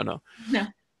week? No.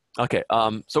 Okay,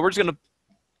 so we're just going to,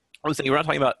 I was saying we're not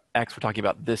talking about x, we're talking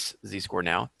about this z-score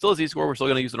now. Still a z-score, we're still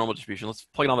going to use the normal distribution. Let's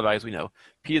plug in all the values we know.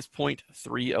 P is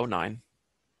 0.309.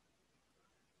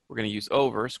 We're going to use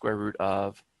over square root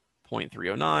of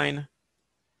 0.309.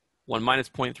 1 minus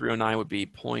 0.309 would be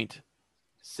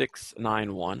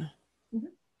 0.691. And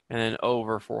then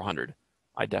over 400.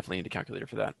 I definitely need a calculator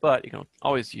for that, but you can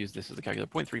always use this as a calculator.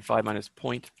 0.35 minus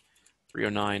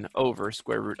 0.309 over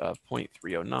square root of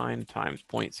 0.309 times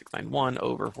 0.691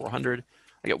 over 400.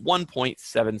 I get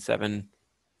 1.775.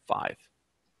 Is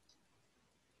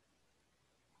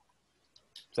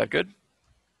that good?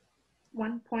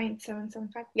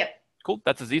 1.775. Yep. Cool.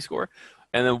 That's a z-score.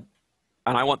 And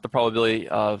I want the probability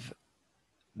of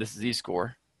this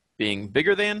z-score being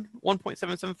bigger than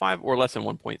 1.775 or less than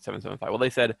 1.775. Well, they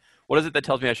said, what is it that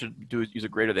tells me I should use a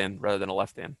greater than rather than a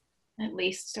less than? At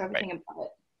least, so everything above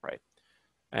it. Right.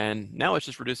 And now it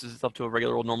just reduces itself to a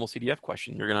regular old normal CDF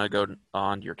question. You're going to go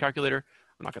on to your calculator.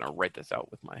 I'm not going to write this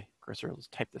out with my cursor. Let's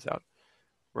type this out.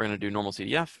 We're going to do normal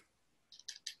CDF.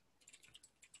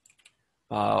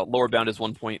 Lower bound is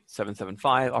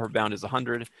 1.775. Upper bound is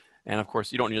 100. And of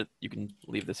course, you don't need it. You can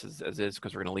leave this as is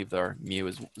because we're going to leave our mu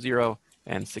as 0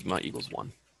 and sigma equals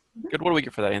 1. Good. What do we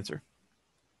get for that answer?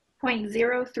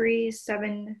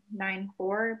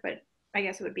 0.03794, but I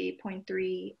guess it would be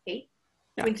 0.38. Yeah.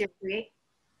 0.038.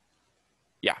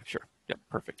 Yeah, sure. Yep,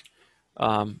 perfect.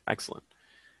 Excellent.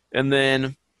 And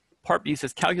then part B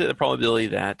says calculate the probability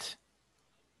that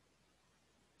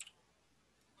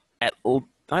at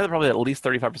least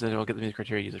 35% will get the means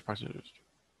criteria users approximately.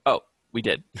 Oh, we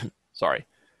did. Sorry.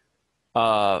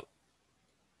 I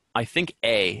think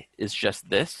A is just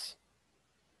this.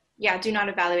 Yeah, do not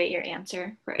evaluate your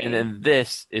answer for A. And then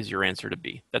this is your answer to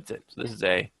B. That's it. So this is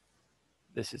A.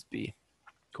 This is B.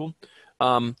 Cool.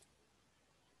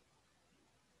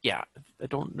 Yeah, I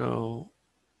don't know.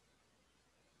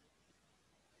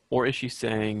 Or is she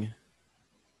saying,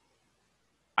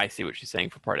 I see what she's saying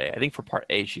for part A. I think for part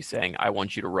A, she's saying, I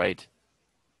want you to write.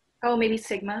 Oh, maybe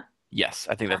sigma. Yes,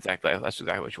 I think that's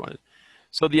exactly what she wanted.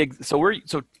 So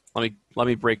let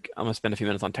me break. I'm gonna spend a few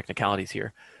minutes on technicalities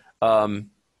here.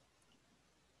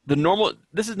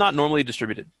 This is not normally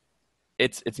distributed.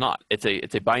 It's not. It's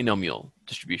a binomial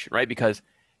distribution, right? Because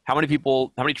how many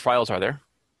trials are there?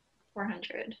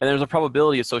 400. And there's a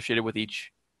probability associated with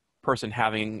each person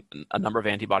having a number of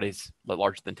antibodies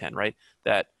larger than 10, right?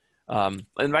 That,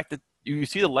 in fact, you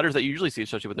see the letters that you usually see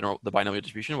associated with the binomial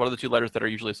distribution. What are the two letters that are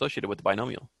usually associated with the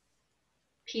binomial?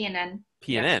 P and N.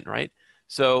 P and N, right?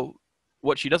 So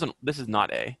what she doesn't, this is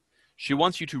not A. She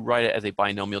wants you to write it as a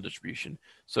binomial distribution.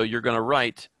 So you're going to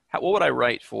write, what would I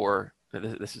write for,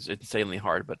 this is insanely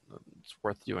hard, but it's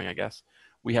worth doing, I guess.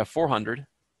 We have 400,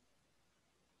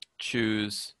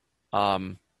 choose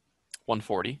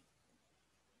 140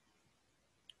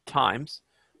 times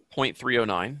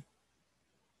 0.309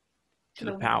 to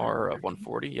the power of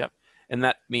 140. Yep. And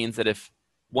that means that if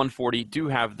 140 do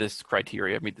have this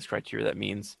criteria, meet this criteria, that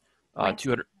means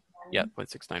 200, yeah,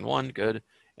 0.691, good.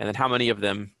 And then how many of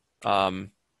them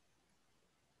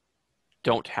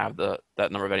don't have that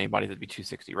number of antibodies? That'd be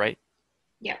 260, right?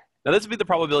 Yeah. Now this would be the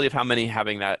probability of how many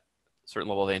having that certain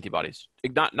level of antibodies.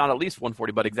 Not at least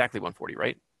 140, but exactly 140,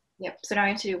 right? Yep. So now I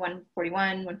have to do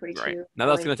 141, 142. Right. Now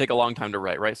that's going to take a long time to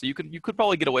write, right? So you could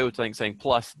probably get away with saying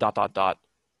plus ...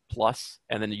 plus,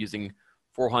 and then using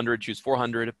 400, choose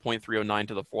 400, 0.309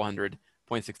 to the 400,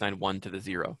 0.691 to the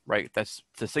 0, right? That's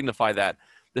to signify that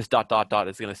this ... is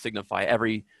going to signify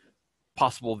every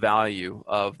possible value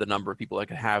of the number of people that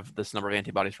could have this number of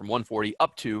antibodies from 140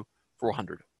 up to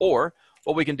 400. Or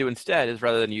what we can do instead is,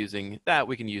 rather than using that,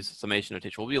 we can use summation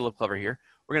notation. We'll be a little clever here.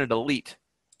 We're going to delete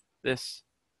this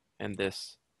and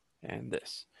this and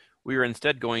this. We are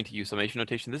instead going to use summation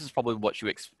notation. This is probably what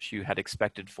you had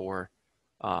expected for.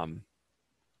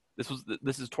 This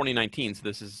is 2019, so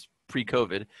this is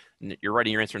pre-COVID. And you're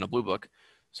writing your answer in a blue book.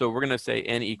 So we're going to say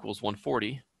n equals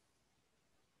 140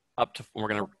 up to. We're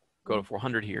going to go to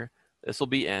 400 here. This will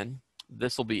be n.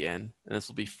 This will be n, and this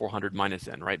will be 400 minus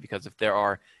n, right? Because if there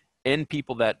are n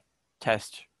people that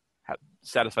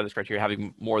satisfy this criteria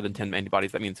having more than 10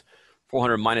 antibodies, that means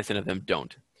 400 minus n of them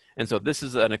don't. And so this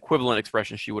is an equivalent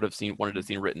expression she would have wanted to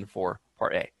see written for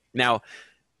part A. Now,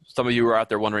 some of you are out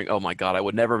there wondering, oh my God, I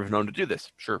would never have known to do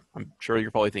this. Sure, I'm sure you're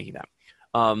probably thinking that.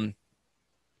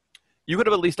 You could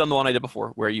have at least done the one I did before,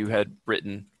 where you had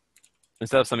written,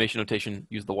 instead of summation notation,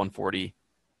 use the 140,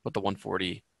 put the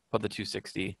 140, put the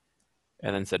 260,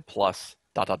 and then said plus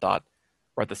dot, dot, dot.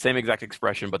 Write the same exact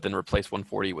expression, but then replace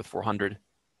 140 with 400,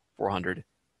 400,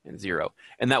 and 0.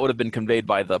 And that would have been conveyed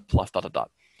by the plus dot, dot, dot.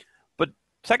 But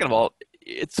second of all,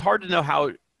 it's hard to know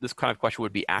how this kind of question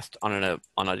would be asked on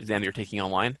an exam you're taking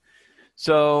online.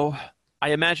 So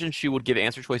I imagine she would give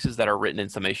answer choices that are written in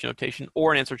summation notation,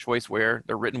 or an answer choice where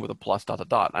they're written with a plus dot, dot,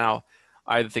 dot. Now,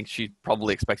 I think she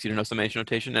probably expects you to know summation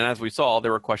notation. And as we saw,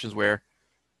 there were questions where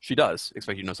she does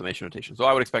expect you to know summation notation. So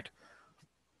I would expect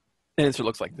an answer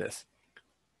looks like this.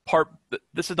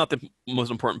 This is not the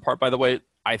most important part, by the way.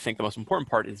 I think the most important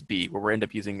part is B, where we end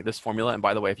up using this formula. And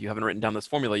by the way, if you haven't written down this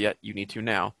formula yet, you need to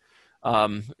now.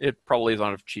 It probably is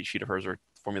on a cheat sheet of hers or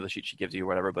formula sheet she gives you or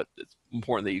whatever, but it's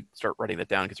important that you start writing that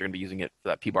down because you're going to be using it for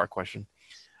that P-bar question.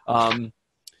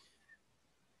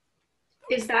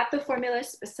 Is that the formula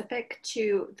specific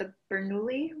to the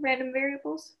Bernoulli random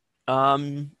variables? Yeah,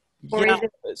 is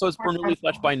it so it's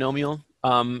Bernoulli/binomial.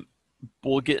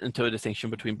 We'll get into a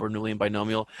distinction between Bernoulli and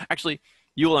binomial. Actually,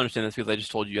 you will understand this because I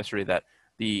just told you yesterday that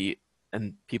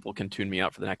and people can tune me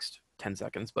out for the next 10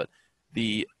 seconds, but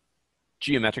the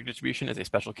geometric distribution is a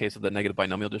special case of the negative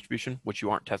binomial distribution, which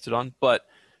you aren't tested on. But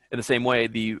in the same way,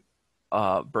 the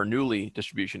Bernoulli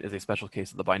distribution is a special case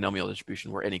of the binomial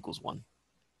distribution where n equals 1.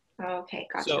 Okay,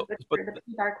 gotcha. So, but for the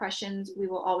P-bar questions, we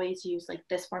will always use like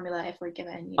this formula if we're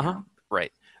given, you know.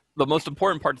 Right. The most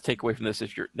important part to take away from this,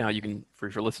 if you're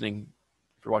listening,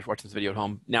 if you're watching this video at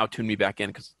home, now tune me back in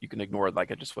because you can ignore what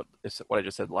I just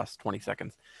said the last 20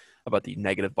 seconds about the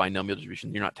negative binomial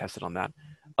distribution. You're not tested on that.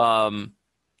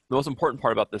 The most important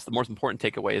part about this, the most important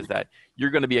takeaway is that you're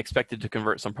going to be expected to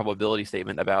convert some probability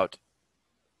statement about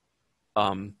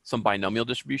some binomial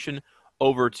distribution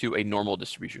over to a normal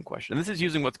distribution question. And this is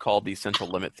using what's called the central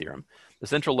limit theorem. The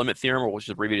central limit theorem, or which is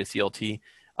abbreviated CLT,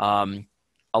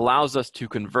 allows us to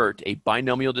convert a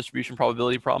binomial distribution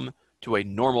probability problem to a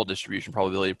normal distribution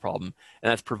probability problem, and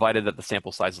that's provided that the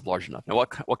sample size is large enough. Now,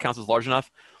 what counts as large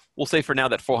enough? We'll say for now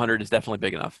that 400 is definitely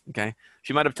big enough, okay?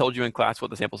 She might have told you in class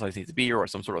what the sample size needs to be or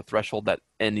some sort of threshold that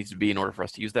n needs to be in order for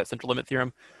us to use that central limit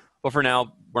theorem. But for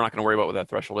now, we're not going to worry about what that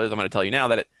threshold is. I'm going to tell you now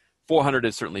that 400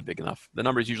 is certainly big enough. The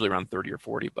number is usually around 30 or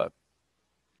 40, but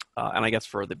and I guess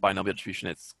for the binomial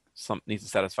distribution, needs to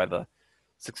satisfy the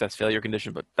success-failure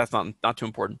condition, but that's not too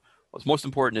important. What's most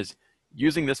important is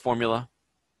using this formula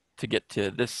to get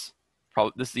to this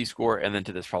z-score and then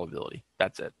to this probability.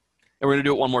 That's it. And we're going to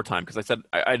do it one more time because I said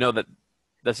I know that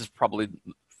this is probably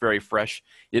very fresh.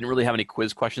 You didn't really have any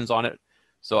quiz questions on it,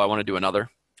 so I want to do another.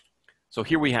 So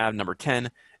here we have number 10.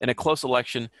 In a close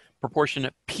election, proportion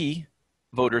P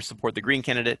voters support the green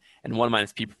candidate and 1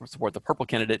 minus P support the purple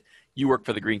candidate. You work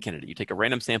for the green candidate. You take a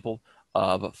random sample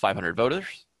of 500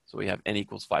 voters. So we have n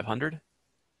equals 500.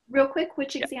 Real quick,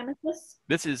 which exam is this?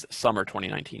 This is summer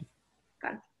 2019.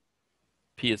 Got it.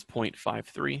 P is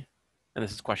 0.53, and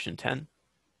this is question 10.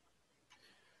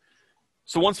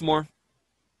 So once more,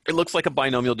 it looks like a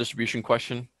binomial distribution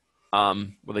question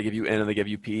where they give you n and they give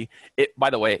you p. By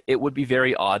the way, it would be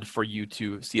very odd for you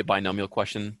to see a binomial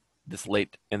question this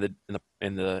late in the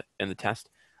test.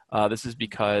 This is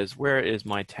because where is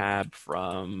my tab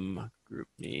from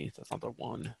GroupMe? That's not the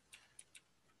one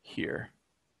here.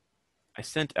 We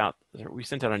sent out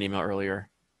an email earlier.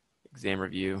 Exam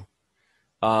review.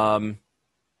 The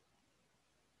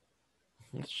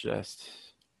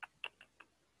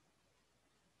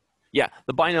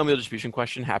binomial distribution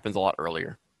question happens a lot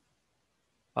earlier.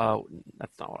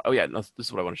 That's not what, this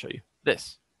is what I want to show you.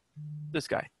 This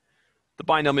guy. The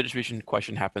binomial distribution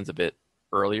question happens a bit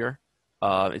earlier.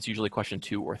 It's usually question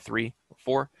 2 or 3 or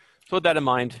 4. So with that in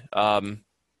mind, wrong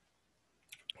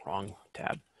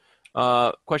tab.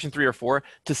 Question 3 or 4,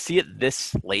 to see it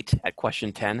this late at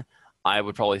question 10, I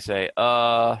would probably say,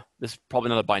 this is probably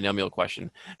not a binomial question.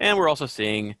 And we're also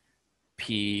seeing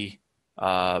P,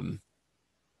 so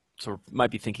we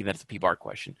might be thinking that it's a P-bar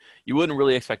question. You wouldn't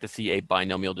really expect to see a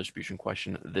binomial distribution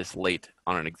question this late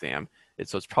on an exam.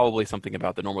 So it's probably something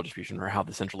about the normal distribution or how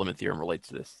the central limit theorem relates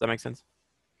to this. Does that make sense?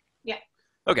 Yeah.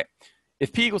 Okay.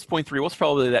 If P equals 0.3, what's the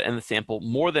probability that in the sample,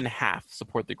 more than half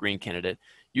support the green candidate?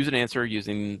 Use an answer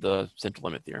using the central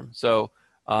limit theorem. So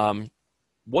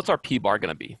what's our P-bar going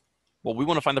to be? Well, we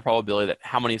want to find the probability that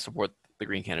how many support the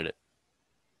green candidate?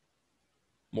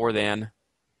 More than?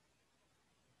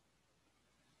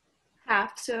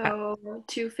 Half, so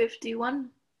 251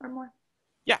 or more.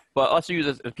 Yeah, but let's use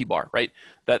it as p bar, right?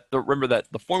 Remember that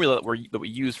the formula that we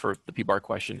use for the p bar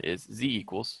question is z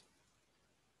equals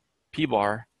p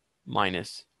bar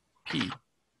minus p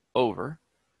over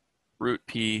root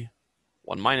p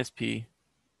 1 minus p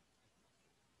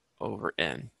over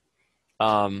n.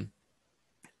 And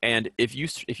if you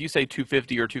say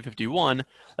 250 or 251,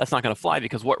 that's not going to fly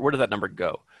because where does that number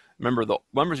go? Remember, the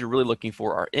numbers you're really looking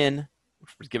for are n,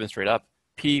 which was given straight up,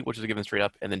 p, which is given straight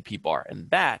up, and then p bar. And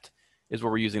that is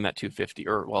where we're using that 250.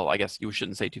 Or, well, I guess you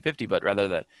shouldn't say 250, but rather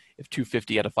that if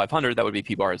 250 out of 500, that would be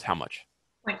p bar is how much?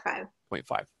 0.5.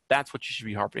 0.5. That's what you should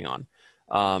be harping on.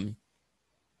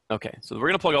 Okay, so we're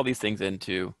going to plug all these things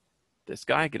into this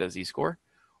guy, get a z-score.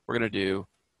 We're going to do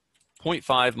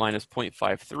 0.5 minus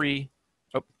 0.53.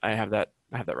 Oh, I have that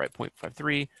right.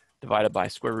 0.53 divided by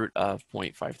square root of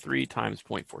 0.53 times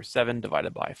 0.47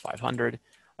 divided by 500.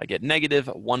 I get negative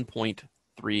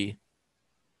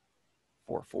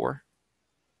 1.344.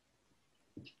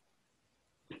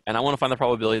 And I want to find the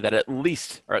probability that at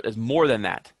least, or is more than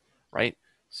that, right?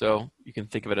 So you can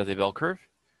think of it as a bell curve.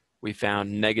 We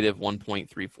found negative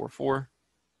 1.344.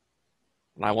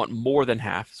 And I want more than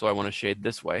half, so I want to shade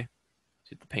this way.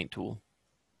 See the paint tool,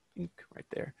 ink right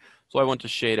there. So I want to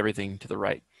shade everything to the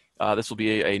right. This will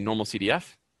be a normal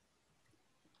CDF.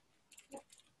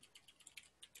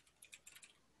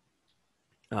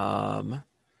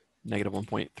 Negative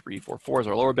 1.344 is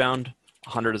our lower bound.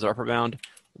 100 is our upper bound.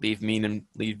 Leave mu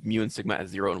and sigma as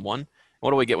 0 and 1.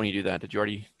 What do we get when you do that? Did you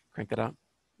already crank that out?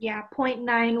 Yeah,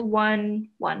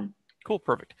 0.911. Cool,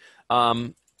 perfect.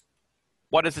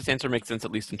 Why does this answer make sense,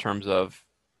 at least in terms of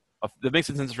it makes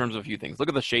sense in terms of a few things. Look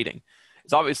at the shading.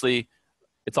 It's obviously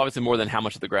more than how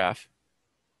much of the graph?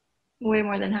 Way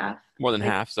more than half. More than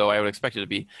half. So I would expect it to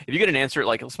be. If you get an answer,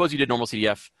 like suppose you did normal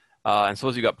CDF, and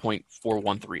suppose you got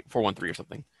 0.413 or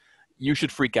something, you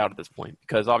should freak out at this point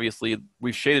because obviously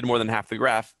we've shaded more than half the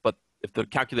graph. But if the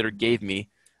calculator gave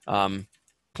me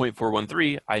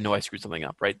 0.413, I know I screwed something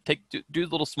up, right? Do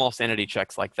little small sanity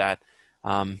checks like that,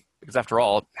 because after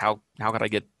all, how could I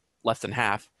get less than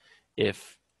half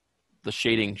if the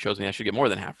shading shows me I should get more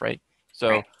than half, right? So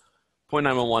right.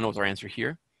 0.911 was our answer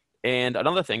here. And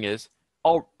another thing is,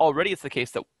 already it's the case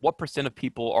that what % of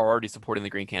people are already supporting the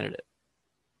green candidate?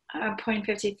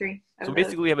 0.53. So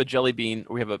basically we have a jelly bean,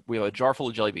 we have a jar full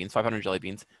of jelly beans, 500 jelly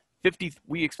beans.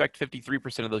 We expect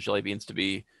 53% of those jelly beans to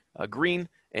be green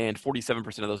and 47%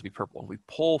 of those to be purple. We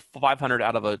pull 500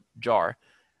 out of a jar.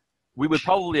 We would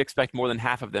probably expect more than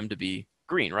half of them to be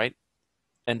green, right?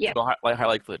 And yeah. to go high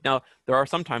likelihood. Now, there are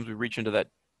sometimes we reach into that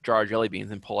jar of jelly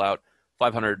beans and pull out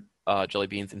 500 jelly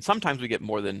beans, and sometimes we get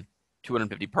more than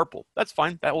 250 purple. That's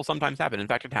fine. That will sometimes happen. In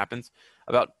fact, it happens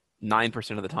about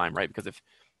 9% of the time, right? Because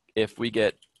if we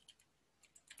get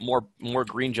more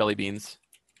green jelly beans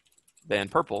than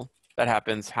purple, that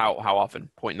happens how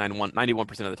often?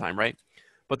 91% of the time, right?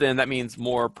 But then that means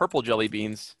more purple jelly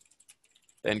beans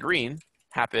than green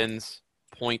happens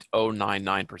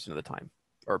 0.099% of the time,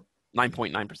 or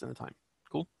 9.9% of the time.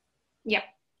 Cool? Yep.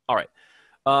 All right.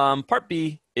 Part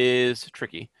B is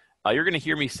tricky. You're going to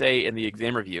hear me say in the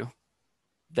exam review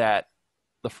that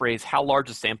the phrase "how large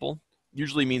a sample"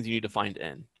 usually means you need to find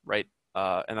n, right?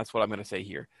 And that's what I'm going to say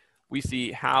here. We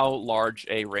see how large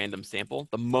a random sample.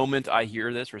 The moment I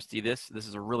hear this or see this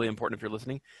is really important if you're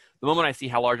listening. The moment I see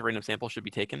how large a random sample should be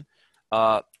taken,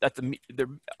 all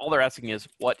they're asking is,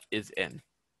 what is n?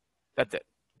 That's it,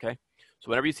 okay? So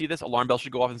whenever you see this, alarm bell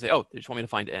should go off and say, oh, they just want me to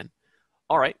find n.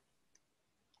 All right.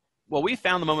 Well, we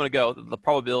found a moment ago that the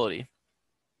probability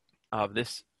of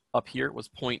this up here was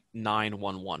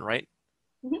 0.911, right?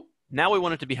 Mm-hmm. Now we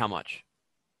want it to be how much?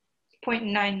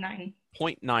 0.99.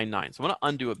 0.99. So I'm going to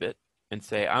undo a bit and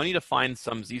say I need to find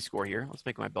some z-score here. Let's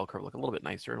make my bell curve look a little bit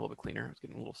nicer, a little bit cleaner. It's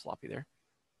getting a little sloppy there.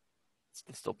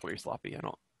 It's still pretty sloppy.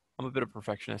 I'm a bit of a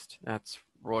perfectionist. I'm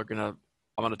going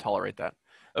to tolerate that.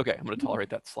 Okay, I'm going to tolerate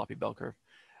that sloppy bell curve.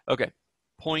 Okay,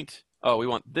 we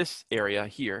want this area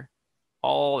here,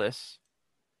 all this,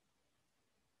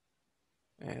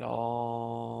 and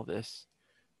all this.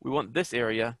 We want this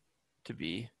area to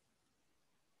be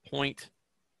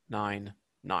 0.99.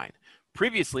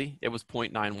 Previously, it was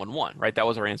 0.911, right? That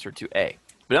was our answer to A.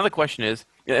 But now the question is,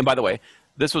 and by the way,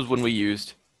 this was when we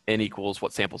used n equals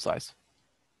what sample size?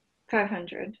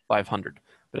 500. 500.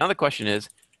 But now the question is,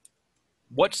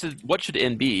 what should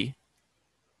n be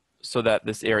so that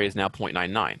this area is now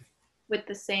 0.99? With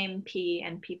the same P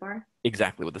and P bar?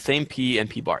 Exactly, with the same P and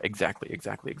P bar. Exactly.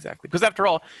 Because after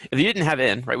all, if you didn't have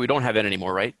n, right, we don't have n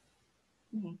anymore, right?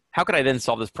 Mm-hmm. How could I then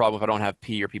solve this problem if I don't have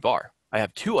P or P bar? I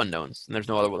have two unknowns, and there's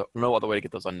no other way to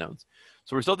get those unknowns.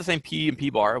 So we're still at the same P and P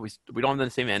bar. We don't have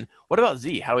the same n. What about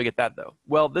Z? How do we get that, though?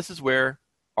 Well, this is where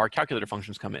our calculator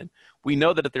functions come in. We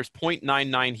know that if there's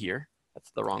 0.99 here,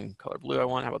 that's the wrong color blue I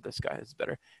want. How about this guy? This is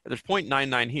better. If there's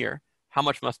 0.99 here, how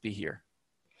much must be here?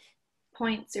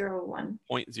 0.01.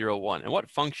 0.01. And what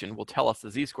function will tell us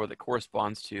the z-score that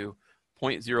corresponds to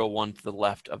 0.01 to the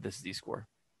left of this z-score?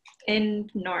 In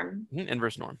norm.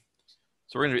 Inverse norm.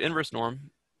 So we're going to do inverse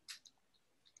norm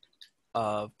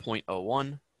of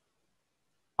 0.01.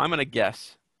 I'm going to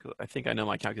guess, because I think I know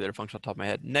my calculator function off the top of my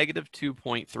head, negative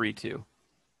 2.32.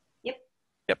 Yep.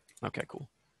 Yep. Okay, cool.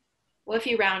 Well, if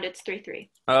you round, it's 3.3.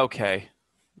 Okay.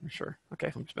 Sure.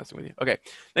 Okay, I'm just messing with you. Okay,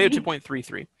 negative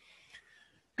 2.33.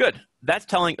 Good. That's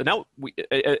telling. Now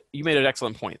you made an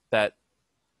excellent point that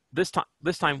this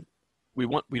time we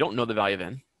don't know the value of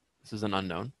n. This is an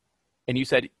unknown. And you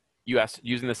asked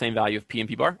using the same value of p and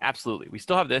p bar. Absolutely. We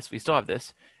still have this. We still have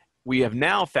this. We have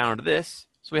now found this.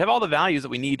 So we have all the values that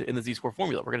we need in the z-score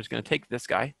formula. We're just going to take this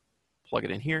guy, plug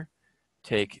it in here.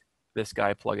 Take this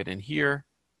guy, plug it in here,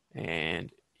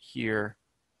 and here,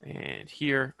 and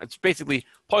here. It's basically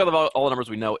plug all the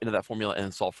numbers we know into that formula and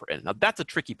then solve for n. Now that's a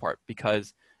tricky part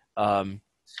because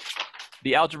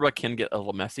the algebra can get a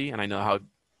little messy, and I know how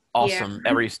awesome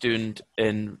every student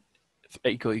in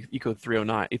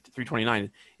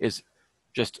ECO329 is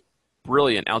just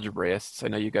brilliant algebraists. I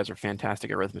know you guys are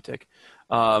fantastic at arithmetic.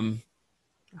 Am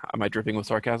I dripping with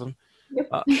sarcasm? Yep.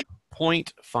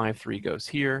 0.53 goes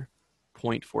here.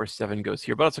 0.47 goes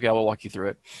here, but that's okay. I will walk you through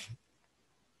it.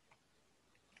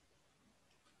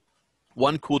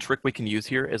 One cool trick we can use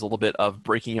here is a little bit of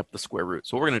breaking up the square root.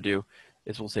 So what we're going to do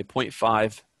is we'll say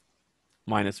 0.5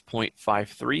 minus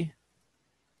 0.53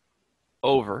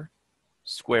 over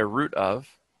square root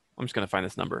of, I'm just going to find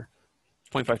this number,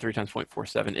 0.53 times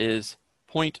 0.47 is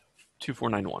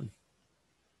 0.2491.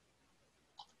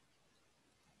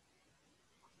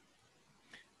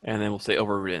 And then we'll say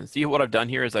over root n. See what I've done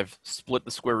here is I've split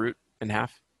the square root in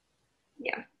half?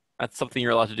 Yeah. That's something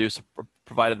you're allowed to do, so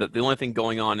provided that the only thing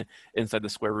going on inside the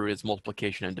square root is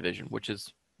multiplication and division, which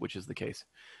is the case.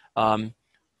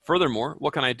 Furthermore,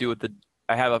 what can I do with the,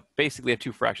 basically have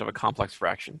two fractions. I have a complex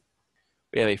fraction.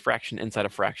 We have a fraction inside a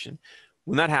fraction.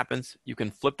 When that happens, you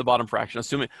can flip the bottom fraction,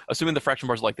 assuming the fraction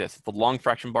bars like this. It's the long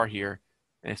fraction bar here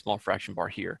and a small fraction bar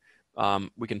here.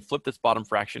 We can flip this bottom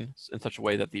fraction in such a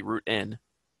way that the root n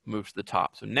moves to the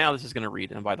top. So now this is going to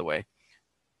read, and by the way,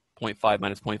 0.5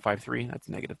 minus 0.53, that's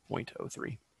negative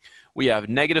 0.03. We have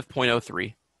negative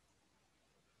 0.03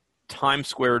 times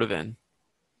square root of n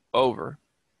over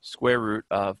square root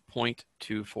of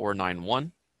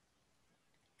 0.2491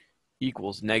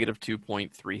 equals negative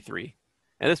 2.33.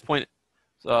 At this point,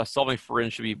 solving for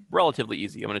n should be relatively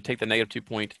easy. I'm going to take the negative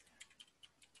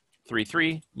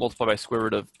 2.33, multiply by square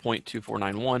root of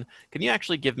 0.2491. Can you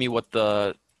actually give me what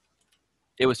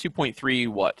it was 2.3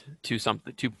 what? 2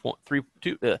 something,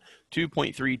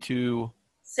 2.32.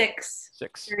 6.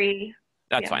 6. 3.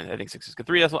 That's fine. I think 6 is good.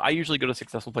 3 decimal. I usually go to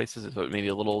 6 decimal places, so it made me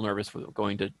a little nervous for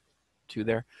going to 2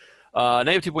 there.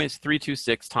 Negative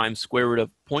 2.326 times square root of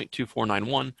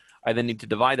 0.2491. I then need to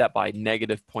divide that by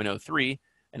negative 0.03,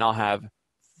 and I'll have,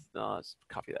 let's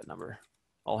copy that number.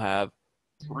 I'll have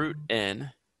root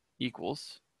n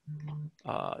equals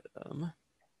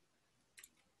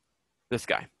this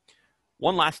guy.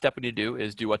 One last step we need to do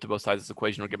is do what to both sides of this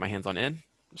equation. I'll get my hands on n,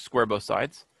 square both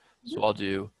sides. So I'll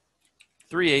do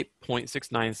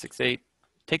 38.6968.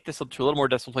 Take this up to a little more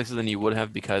decimal places than you would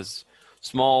have because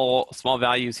small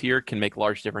values here can make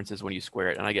large differences when you square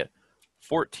it. And I get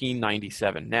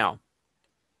 1497. Now,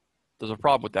 there's a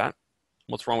problem with that.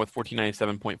 What's wrong with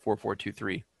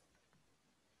 1497.4423?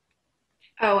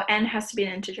 Oh, n has to be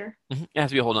an integer. It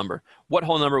has to be a whole number. What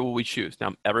whole number will we choose?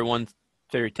 Now, everyone's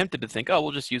very tempted to think, oh,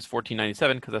 we'll just use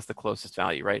 1497 because that's the closest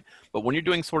value, right? But when you're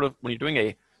doing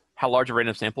a how large a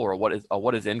random sample or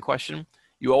what is in question,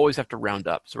 you always have to round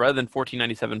up. So rather than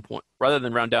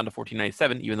round down to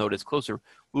 1497, even though it is closer,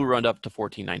 we'll round up to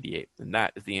 1498, and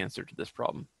that is the answer to this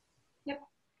problem. Yep.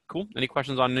 Cool. Any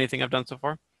questions on anything I've done so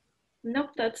far?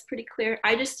 Nope, that's pretty clear.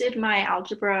 I just did my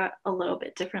algebra a little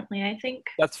bit differently, I think.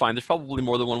 That's fine. There's probably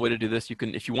more than one way to do this. You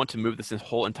can, if you want to move this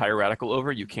whole entire radical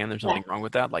over, you can. There's nothing wrong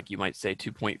with that. Like you might say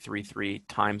 2.33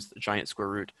 times the giant square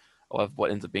root of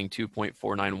what ends up being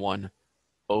 2.491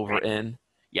 over n.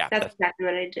 Yeah, that's exactly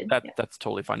what I did. That's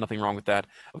totally fine. Nothing wrong with that.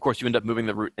 Of course, you end up moving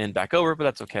the root n back over, but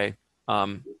that's okay.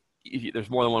 There's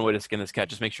more than one way to skin this cat.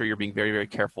 Just make sure you're being very, very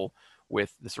careful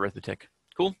with this arithmetic.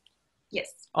 Cool? Yes.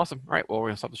 Awesome. All right. Well,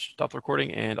 we're going to stop the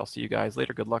recording, and I'll see you guys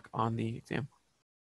later. Good luck on the exam.